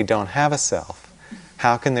Buddhism we don't have a self.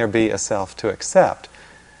 How can there be a self to accept?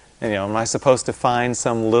 And, am I supposed to find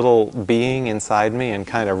some little being inside me and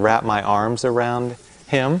kind of wrap my arms around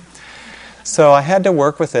him? So I had to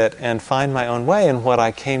work with it and find my own way, and what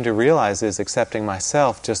I came to realize is accepting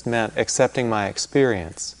myself just meant accepting my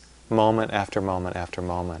experience, moment after moment after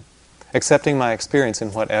moment. Accepting my experience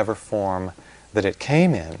in whatever form that it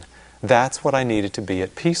came in. That's what I needed to be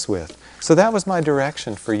at peace with. So that was my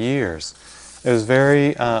direction for years. It was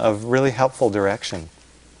a really helpful direction.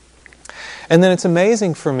 And then it's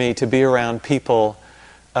amazing for me to be around people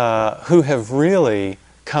who have really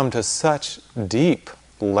come to such deep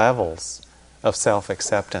levels of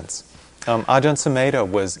self-acceptance. Ajahn Sumedho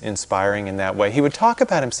was inspiring in that way. He would talk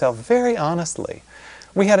about himself very honestly.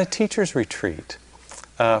 We had a teacher's retreat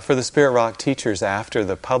for the Spirit Rock teachers after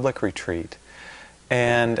the public retreat.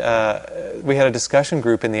 And we had a discussion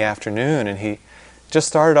group in the afternoon, and he just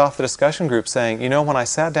started off the discussion group saying, you know, when I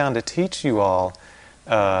sat down to teach you all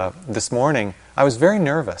this morning, I was very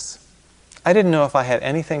nervous. I didn't know if I had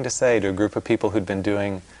anything to say to a group of people who'd been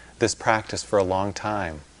doing this practice for a long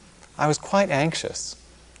time. I was quite anxious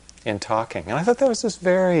in talking. And I thought that was just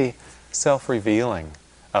very self-revealing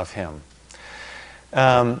of him.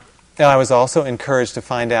 And I was also encouraged to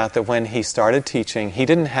find out that when he started teaching, he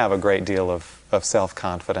didn't have a great deal of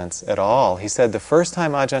self-confidence at all. He said the first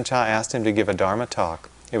time Ajahn Chah asked him to give a Dharma talk,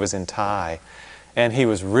 it was in Thai, and he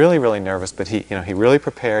was really, really nervous, but he really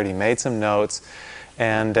prepared, he made some notes,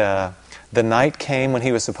 and the night came when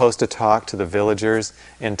he was supposed to talk to the villagers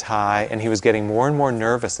in Thai, and he was getting more and more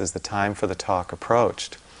nervous as the time for the talk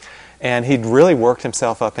approached. And he'd really worked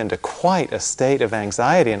himself up into quite a state of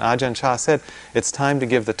anxiety, and Ajahn Chah said, it's time to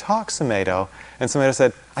give the talk, Sumedho. And Sumedho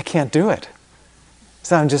said, I can't do it. He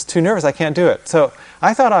said, I'm just too nervous, I can't do it. So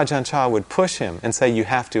I thought Ajahn Chah would push him and say, you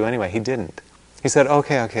have to anyway. He didn't. He said,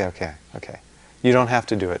 okay. You don't have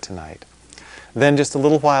to do it tonight. Then just a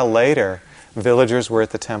little while later, villagers were at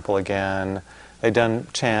the temple again. They'd done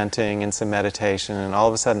chanting and some meditation, and all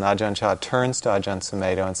of a sudden Ajahn Chah turns to Ajahn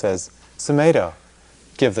Sumedho and says, Sumedho,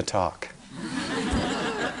 give the talk.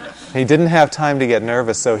 He didn't have time to get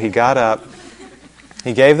nervous, so he got up.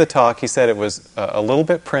 He gave the talk. He said it was a little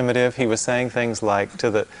bit primitive. He was saying things like to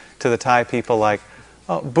the Thai people like,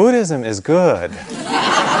 oh, Buddhism is good.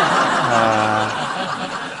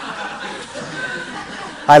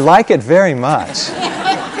 I like it very much.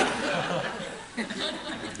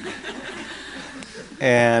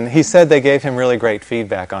 And he said they gave him really great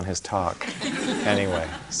feedback on his talk. Anyway,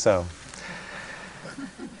 so.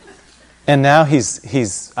 And now he's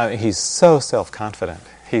so self-confident.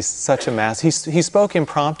 He's such a mass. He spoke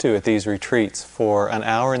impromptu at these retreats for an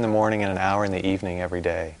hour in the morning and an hour in the evening every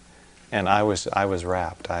day. And I was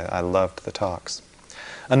rapt. I loved the talks.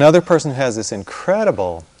 Another person who has this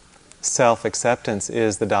incredible self-acceptance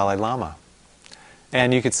is the Dalai Lama.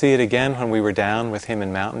 And you could see it again when we were down with him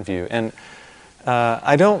in Mountain View. And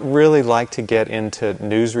I don't really like to get into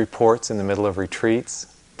news reports in the middle of retreats,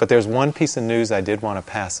 but there's one piece of news I did want to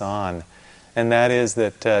pass on, and that is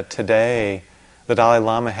that today the Dalai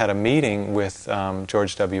Lama had a meeting with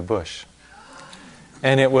George W. Bush.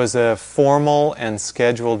 And it was a formal and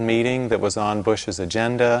scheduled meeting that was on Bush's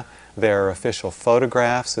agenda. There are official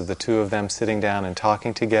photographs of the two of them sitting down and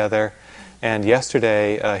talking together. And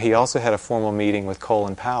yesterday he also had a formal meeting with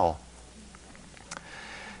Colin Powell.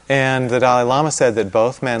 And the Dalai Lama said that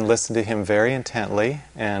both men listened to him very intently,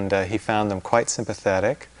 and he found them quite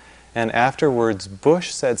sympathetic. And afterwards,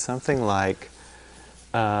 Bush said something like,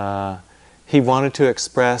 he wanted to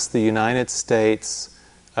express the United States'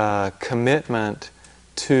 commitment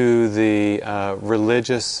to the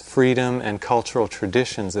religious freedom and cultural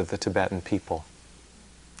traditions of the Tibetan people.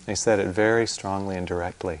 He said it very strongly and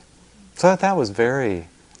directly. So I thought that was very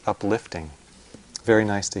uplifting, very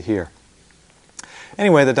nice to hear.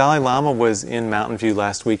 Anyway, the Dalai Lama was in Mountain View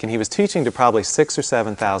last week, and he was teaching to probably 6,000 or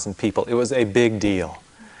 7,000 people. It was a big deal.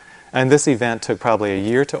 And this event took probably a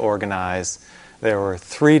year to organize. There were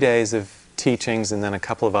 3 days of teachings and then a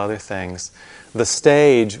couple of other things. The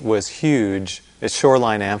stage was huge. It's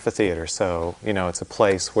Shoreline Amphitheater, so, it's a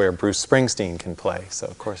place where Bruce Springsteen can play, so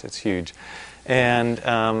of course it's huge. And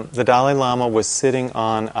the Dalai Lama was sitting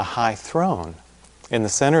on a high throne in the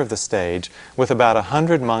center of the stage with about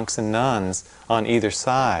 100 monks and nuns on either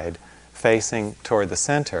side facing toward the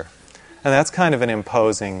center. And that's kind of an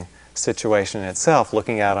imposing situation in itself,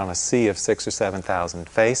 looking out on a sea of 6,000 or 7,000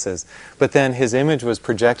 faces. But then his image was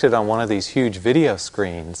projected on one of these huge video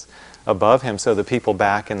screens above him, so the people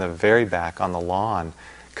back in the very back on the lawn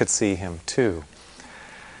could see him too.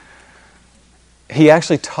 He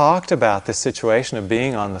actually talked about the situation of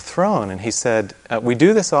being on the throne, and he said, we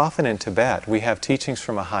do this often in Tibet. We have teachings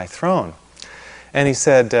from a high throne. And he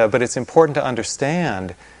said, but it's important to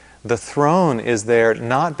understand the throne is there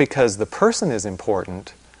not because the person is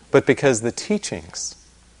important, but because the teachings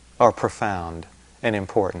are profound and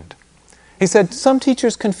important. He said, some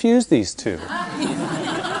teachers confuse these two.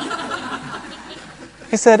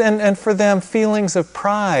 He said, and for them, feelings of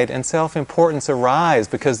pride and self-importance arise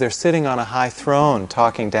because they're sitting on a high throne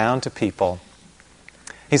talking down to people.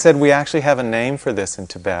 He said, we actually have a name for this in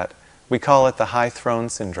Tibet. We call it the high throne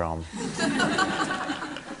syndrome.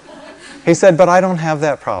 He said, but I don't have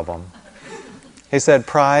that problem. He said,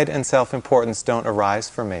 pride and self-importance don't arise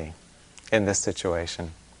for me in this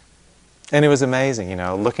situation. And it was amazing,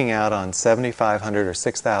 looking out on 7,500 or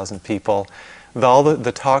 6,000 people. All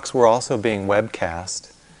the talks were also being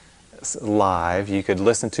webcast live. You could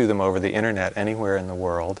listen to them over the internet anywhere in the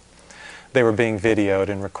world. They were being videoed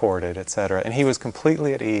and recorded, etc. And he was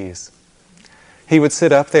completely at ease. He would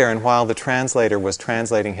sit up there, and while the translator was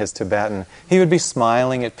translating his Tibetan, he would be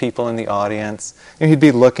smiling at people in the audience, and he'd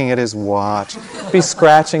be looking at his watch, be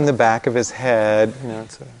scratching the back of his head,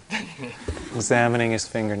 examining his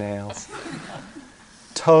fingernails.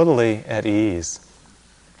 Totally at ease.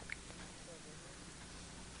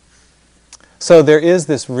 So there is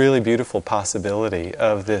this really beautiful possibility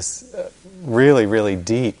of this really, really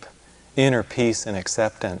deep inner peace and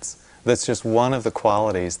acceptance that's just one of the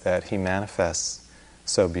qualities that he manifests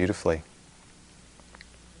so beautifully.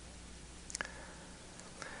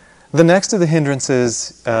 The next of the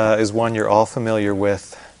hindrances is one you're all familiar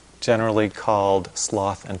with, generally called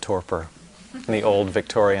sloth and torpor in the old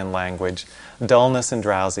Victorian language. Dullness and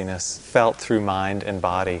drowsiness felt through mind and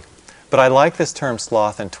body. But I like this term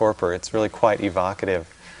sloth and torpor. It's really quite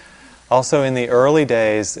evocative. Also in the early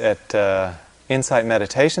days at Insight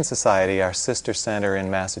Meditation Society, our sister center in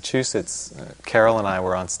Massachusetts, Carol and I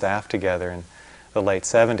were on staff together in the late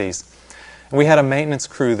 70s. And we had a maintenance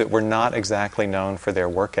crew that were not exactly known for their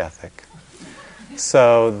work ethic.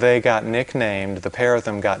 So they got nicknamed, the pair of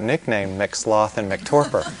them got nicknamed McSloth and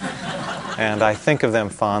McTorpor. And I think of them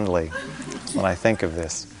fondly when I think of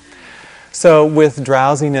this. So with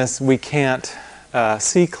drowsiness, we can't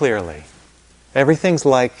see clearly. Everything's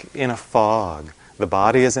like in a fog. The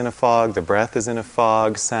body is in a fog, the breath is in a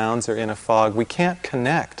fog, sounds are in a fog. We can't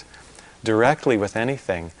connect directly with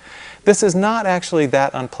anything. This is not actually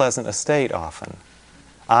that unpleasant a state often.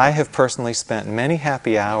 I have personally spent many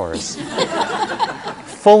happy hours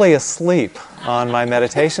fully asleep on my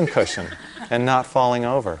meditation cushion and not falling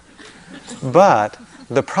over. But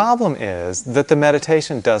the problem is that the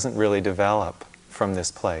meditation doesn't really develop from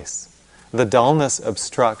this place. The dullness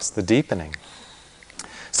obstructs the deepening.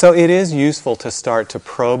 So it is useful to start to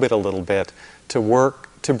probe it a little bit, to work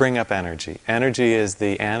to bring up energy. Energy is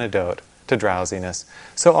the antidote to drowsiness.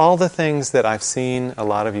 So all the things that I've seen a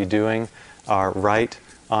lot of you doing are right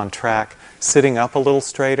on track. Sitting up a little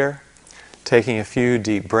straighter, taking a few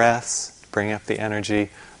deep breaths, bring up the energy,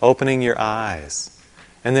 opening your eyes.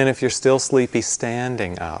 And then if you're still sleepy,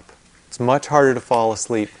 standing up. It's much harder to fall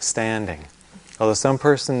asleep standing. Although some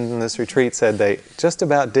person in this retreat said they just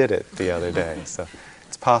about did it the other day. So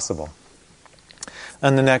it's possible.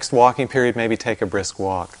 And the next walking period, maybe take a brisk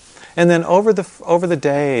walk. And then over the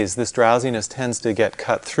days, this drowsiness tends to get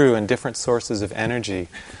cut through, and different sources of energy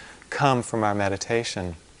come from our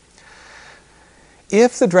meditation.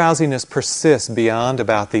 If the drowsiness persists beyond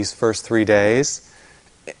about these first 3 days,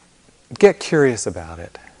 get curious about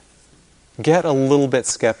it. Get a little bit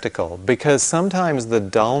skeptical, because sometimes the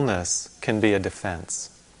dullness can be a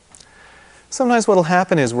defense. Sometimes what will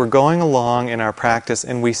happen is we're going along in our practice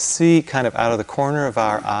and we see kind of out of the corner of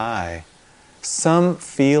our eye some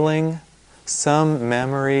feeling, some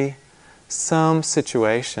memory, some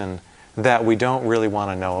situation that we don't really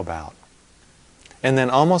want to know about. And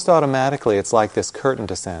then almost automatically it's like this curtain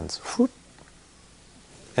descends.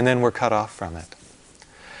 And then we're cut off from it.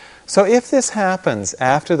 So if this happens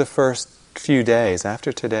after the first few days,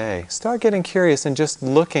 after today, start getting curious and just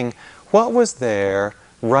looking, what was there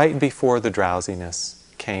right before the drowsiness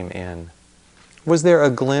came in? Was there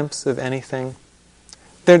a glimpse of anything?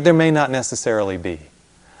 There may not necessarily be.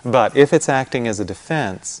 But if it's acting as a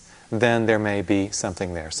defense, then there may be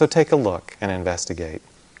something there. So take a look and investigate.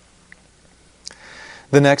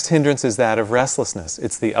 The next hindrance is that of restlessness.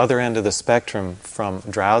 It's the other end of the spectrum from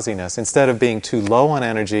drowsiness. Instead of being too low on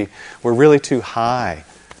energy, we're really too high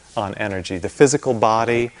on energy. The physical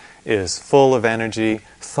body is full of energy.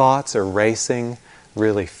 Thoughts are racing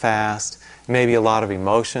really fast. Maybe a lot of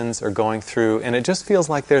emotions are going through, and it just feels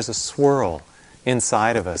like there's a swirl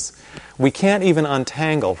inside of us. We can't even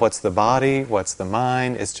untangle what's the body, what's the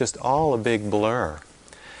mind. It's just all a big blur.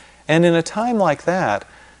 And in a time like that,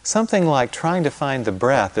 something like trying to find the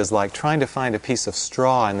breath is like trying to find a piece of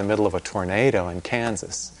straw in the middle of a tornado in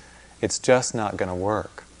Kansas. It's just not going to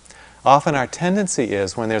work. Often our tendency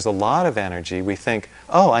is, when there's a lot of energy, we think,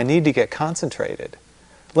 oh, I need to get concentrated.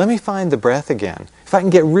 Let me find the breath again. If I can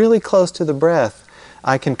get really close to the breath,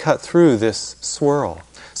 I can cut through this swirl.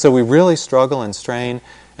 So we really struggle and strain,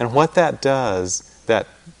 and what that does, that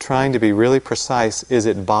trying to be really precise, is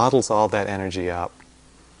it bottles all that energy up.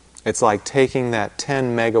 It's like taking that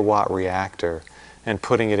 10 megawatt reactor and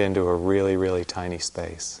putting it into a really, really tiny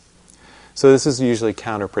space. So this is usually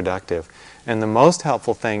counterproductive. And the most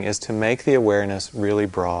helpful thing is to make the awareness really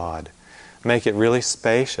broad. Make it really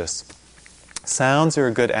spacious. Sounds are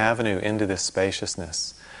a good avenue into this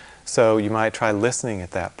spaciousness. So you might try listening at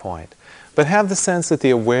that point. But have the sense that the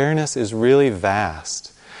awareness is really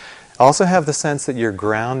vast. Also have the sense that you're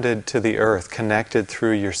grounded to the earth, connected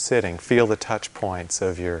through your sitting. Feel the touch points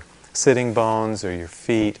of your sitting bones or your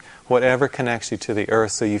feet, whatever connects you to the earth,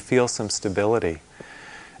 so you feel some stability.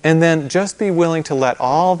 And then just be willing to let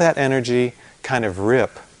all that energy kind of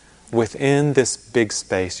rip within this big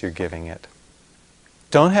space you're giving it.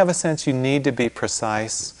 Don't have a sense you need to be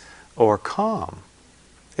precise or calm.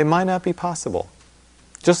 It might not be possible.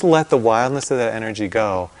 Just let the wildness of that energy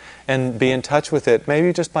go and be in touch with it,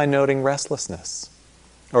 maybe just by noting restlessness.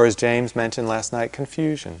 Or as James mentioned last night,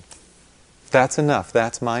 confusion. That's enough.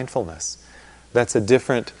 That's mindfulness. That's a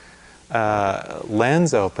different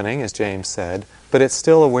lens opening, as James said, but it's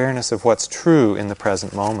still awareness of what's true in the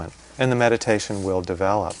present moment, and the meditation will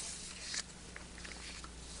develop.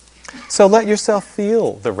 So let yourself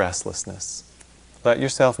feel the restlessness. Let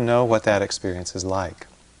yourself know what that experience is like.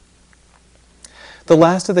 The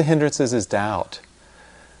last of the hindrances is doubt.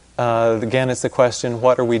 Again, it's the question,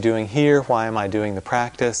 what are we doing here? Why am I doing the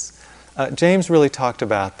practice? James really talked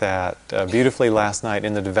about that beautifully last night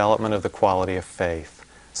in the development of the quality of faith.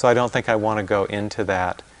 So I don't think I want to go into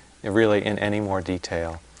that really in any more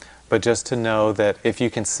detail. But just to know that if you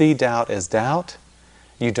can see doubt as doubt,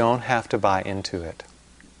 you don't have to buy into it.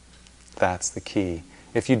 That's the key.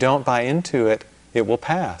 If you don't buy into it, it will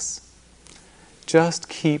pass. Just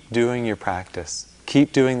keep doing your practice.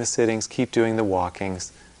 Keep doing the sittings, keep doing the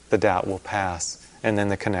walkings. The doubt will pass, and then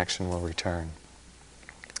the connection will return.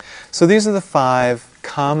 So these are the 5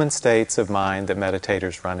 common states of mind that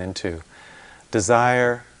meditators run into.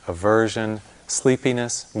 Desire, aversion,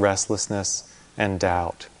 sleepiness, restlessness, and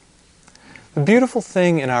doubt. The beautiful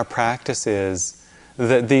thing in our practice is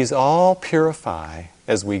that these all purify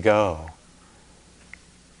as we go.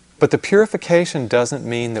 But the purification doesn't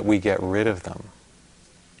mean that we get rid of them.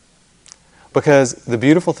 Because the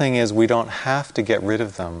beautiful thing is we don't have to get rid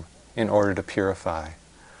of them in order to purify.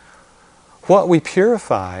 What we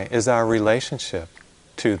purify is our relationship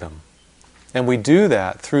to them. And we do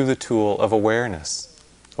that through the tool of awareness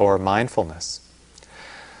or mindfulness.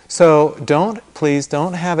 So please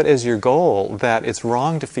don't have it as your goal that it's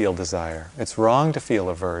wrong to feel desire, it's wrong to feel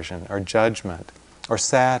aversion or judgment or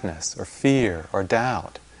sadness or fear or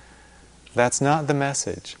doubt. That's not the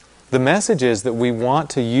message. The message is that we want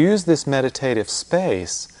to use this meditative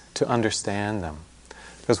space to understand them.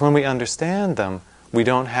 Because when we understand them, we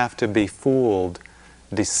don't have to be fooled,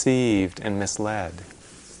 deceived, and misled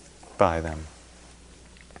by them.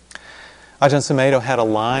 Ajahn Sumedho had a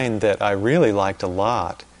line that I really liked a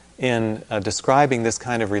lot in describing this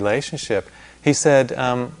kind of relationship. He said,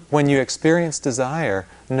 when you experience desire,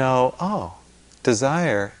 know,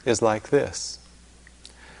 desire is like this.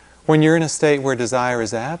 When you're in a state where desire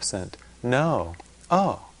is absent, know,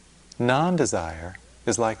 non-desire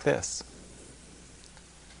is like this.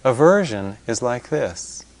 Aversion is like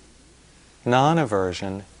this.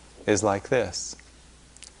 Non-aversion is like this.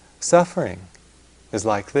 Suffering is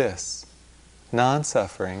like this.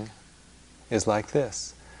 Non-suffering is like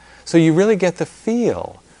this. So you really get the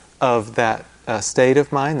feel of that state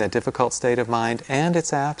of mind, that difficult state of mind, and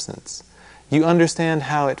its absence. You understand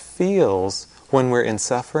how it feels when we're in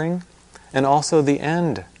suffering, and also the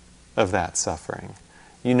end of that suffering.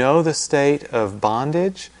 You know the state of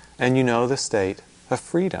bondage, and you know the state of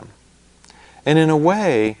freedom. And in a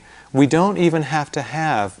way, we don't even have to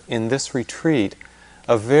have, in this retreat,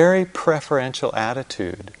 a very preferential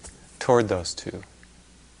attitude toward those two.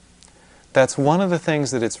 That's one of the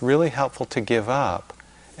things that it's really helpful to give up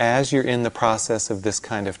as you're in the process of this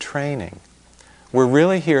kind of training. We're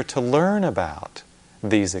really here to learn about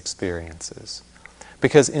these experiences.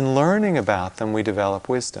 Because in learning about them, we develop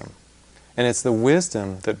wisdom. And it's the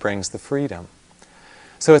wisdom that brings the freedom.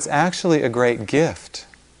 So it's actually a great gift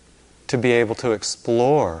to be able to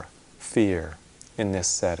explore fear in this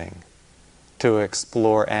setting, to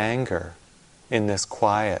explore anger in this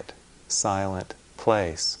quiet, silent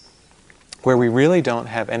place, where we really don't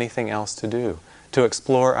have anything else to do, to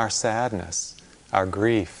explore our sadness, our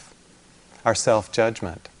grief, our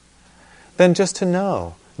self-judgment. Then just to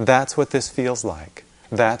know that's what this feels like.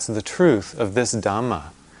 That's the truth of this Dhamma.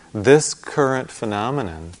 This current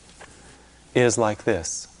phenomenon is like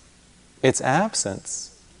this. Its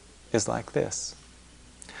absence is like this.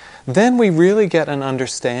 Then we really get an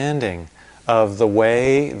understanding of the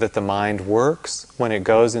way that the mind works when it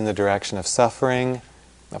goes in the direction of suffering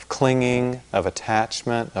of clinging, of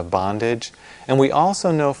attachment, of bondage. And we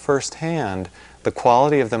also know firsthand the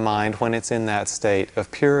quality of the mind when it's in that state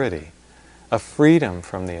of purity, of freedom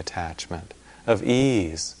from the attachment, of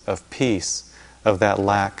ease, of peace, of that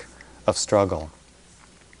lack of struggle.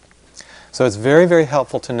 So it's very, very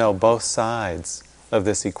helpful to know both sides of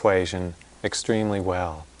this equation extremely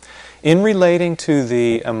well. In relating to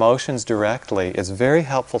the emotions directly, it's very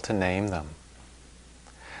helpful to name them.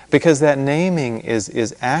 Because that naming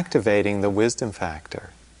is activating the wisdom factor.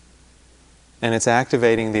 And it's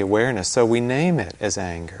activating the awareness. So we name it as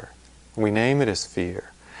anger. We name it as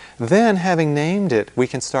fear. Then, having named it, we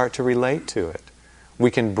can start to relate to it.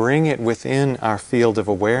 We can bring it within our field of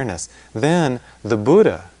awareness. Then, the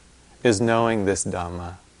Buddha is knowing this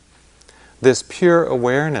Dhamma. This pure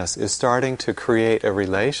awareness is starting to create a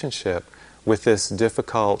relationship with this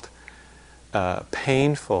difficult,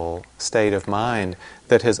 painful state of mind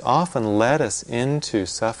that has often led us into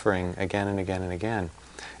suffering again and again and again.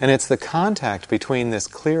 And it's the contact between this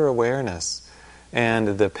clear awareness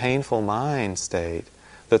and the painful mind state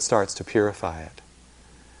that starts to purify it.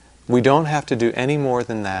 We don't have to do any more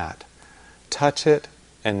than that. Touch it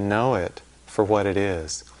and know it for what it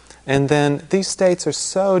is. And then these states are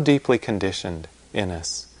so deeply conditioned in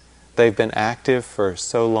us. They've been active for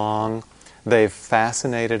so long. They've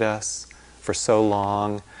fascinated us for so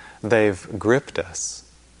long. They've gripped us.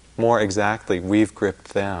 More exactly, we've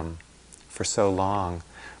gripped them for so long.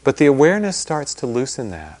 But the awareness starts to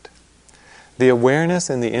loosen that. The awareness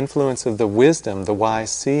and the influence of the wisdom, the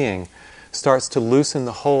wise seeing, starts to loosen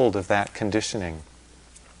the hold of that conditioning.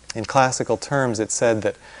 In classical terms, it's said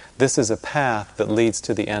that this is a path that leads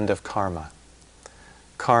to the end of karma.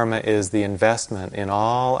 Karma is the investment in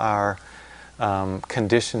all our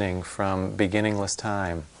conditioning from beginningless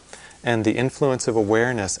time. And the influence of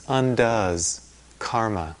awareness undoes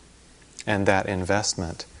karma and that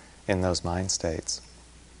investment in those mind states.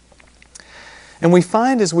 And we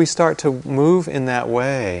find as we start to move in that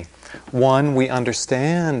way, one, we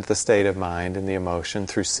understand the state of mind and the emotion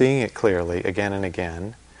through seeing it clearly again and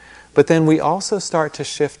again. But then we also start to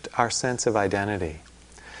shift our sense of identity.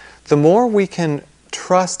 The more we can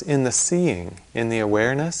trust in the seeing, in the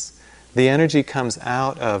awareness, the energy comes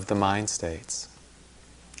out of the mind states.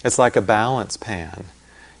 It's like a balance pan.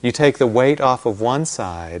 You take the weight off of one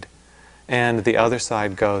side and the other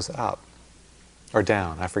side goes up. Or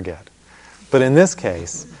down, I forget. But in this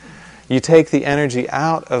case, you take the energy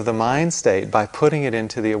out of the mind state by putting it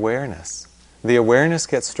into the awareness. The awareness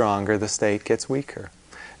gets stronger, the state gets weaker.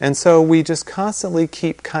 And so we just constantly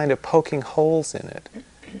keep kind of poking holes in it,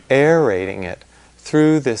 aerating it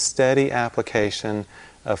through this steady application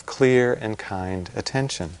of clear and kind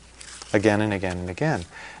attention, again and again and again.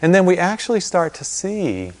 And then we actually start to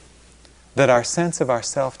see that our sense of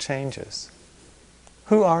ourself changes.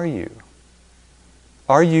 Who are you?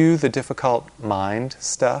 Are you the difficult mind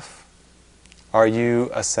stuff? Are you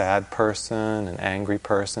a sad person, an angry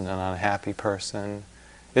person, an unhappy person?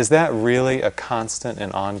 Is that really a constant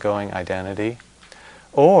and ongoing identity?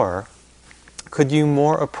 Or could you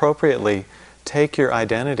more appropriately take your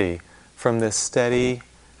identity from this steady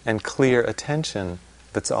and clear attention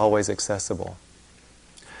that's always accessible?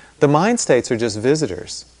 The mind states are just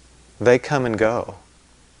visitors. They come and go.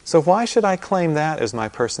 So why should I claim that as my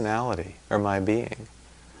personality or my being?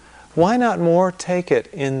 Why not more take it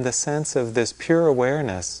in the sense of this pure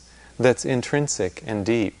awareness that's intrinsic and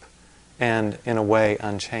deep and, in a way,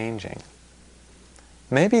 unchanging?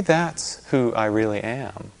 Maybe that's who I really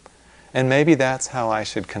am. And maybe that's how I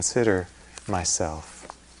should consider myself.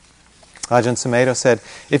 Ajahn Sumedho said,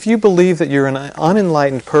 if you believe that you're an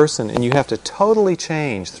unenlightened person and you have to totally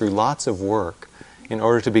change through lots of work in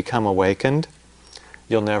order to become awakened,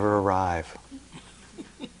 you'll never arrive.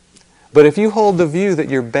 But if you hold the view that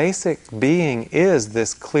your basic being is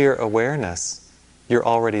this clear awareness, you're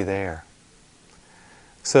already there.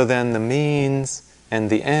 So then the means and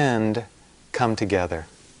the end come together.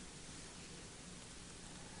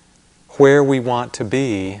 Where we want to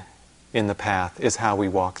be in the path is how we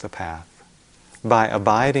walk the path. By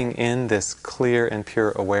abiding in this clear and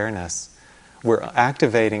pure awareness, we're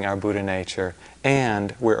activating our Buddha nature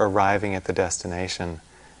and we're arriving at the destination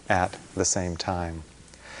at the same time.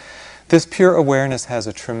 This pure awareness has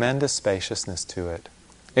a tremendous spaciousness to it.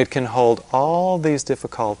 It can hold all these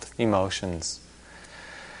difficult emotions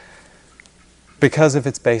because of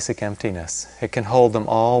its basic emptiness. It can hold them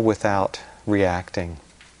all without reacting.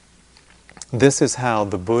 This is how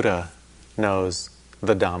the Buddha knows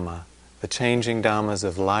the Dhamma. The changing Dhammas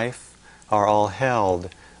of life are all held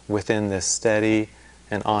within this steady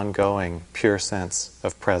and ongoing pure sense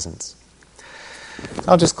of presence.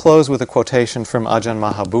 I'll just close with a quotation from Ajahn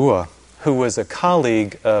Mahabua, who was a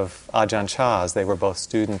colleague of Ajahn Chah's. They were both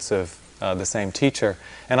students of the same teacher.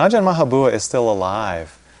 And Ajahn Mahabua is still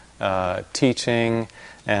alive, teaching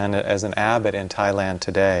and as an abbot in Thailand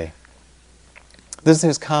today. This is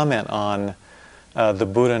his comment on the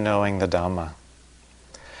Buddha knowing the Dhamma.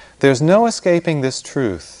 There's no escaping this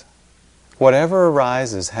truth. Whatever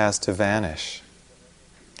arises has to vanish.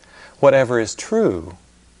 Whatever is true,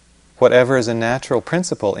 whatever is a natural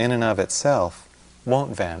principle in and of itself,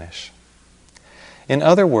 won't vanish. In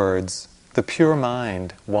other words, the pure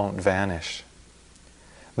mind won't vanish.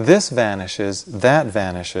 This vanishes, that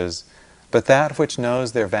vanishes, but that which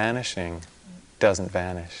knows they're vanishing doesn't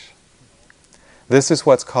vanish. This is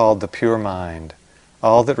what's called the pure mind.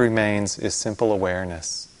 All that remains is simple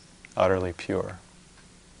awareness, utterly pure.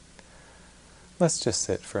 Let's just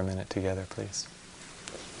sit for a minute together, please.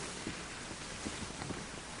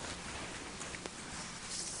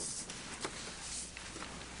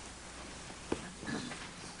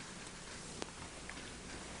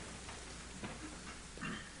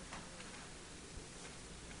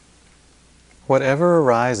 Whatever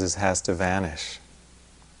arises has to vanish.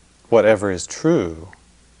 Whatever is true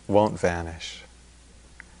won't vanish.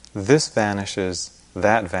 This vanishes,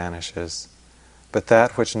 that vanishes, but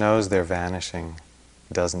that which knows they're vanishing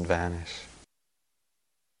doesn't vanish.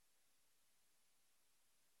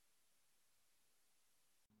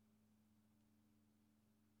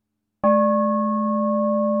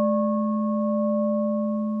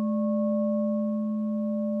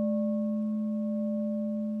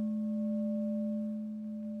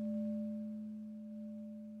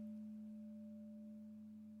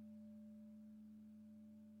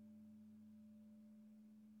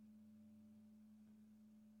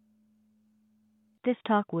 This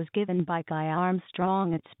talk was given by Guy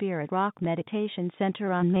Armstrong at Spirit Rock Meditation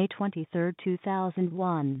Center on May 23,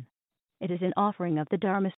 2001. It is an offering of the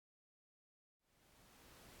Dharma.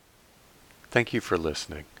 Thank you for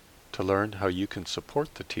listening. To learn how you can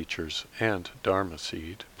support the teachers and Dharma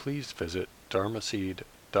Seed, please visit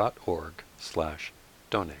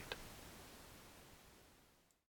dharmaseed.org/donate.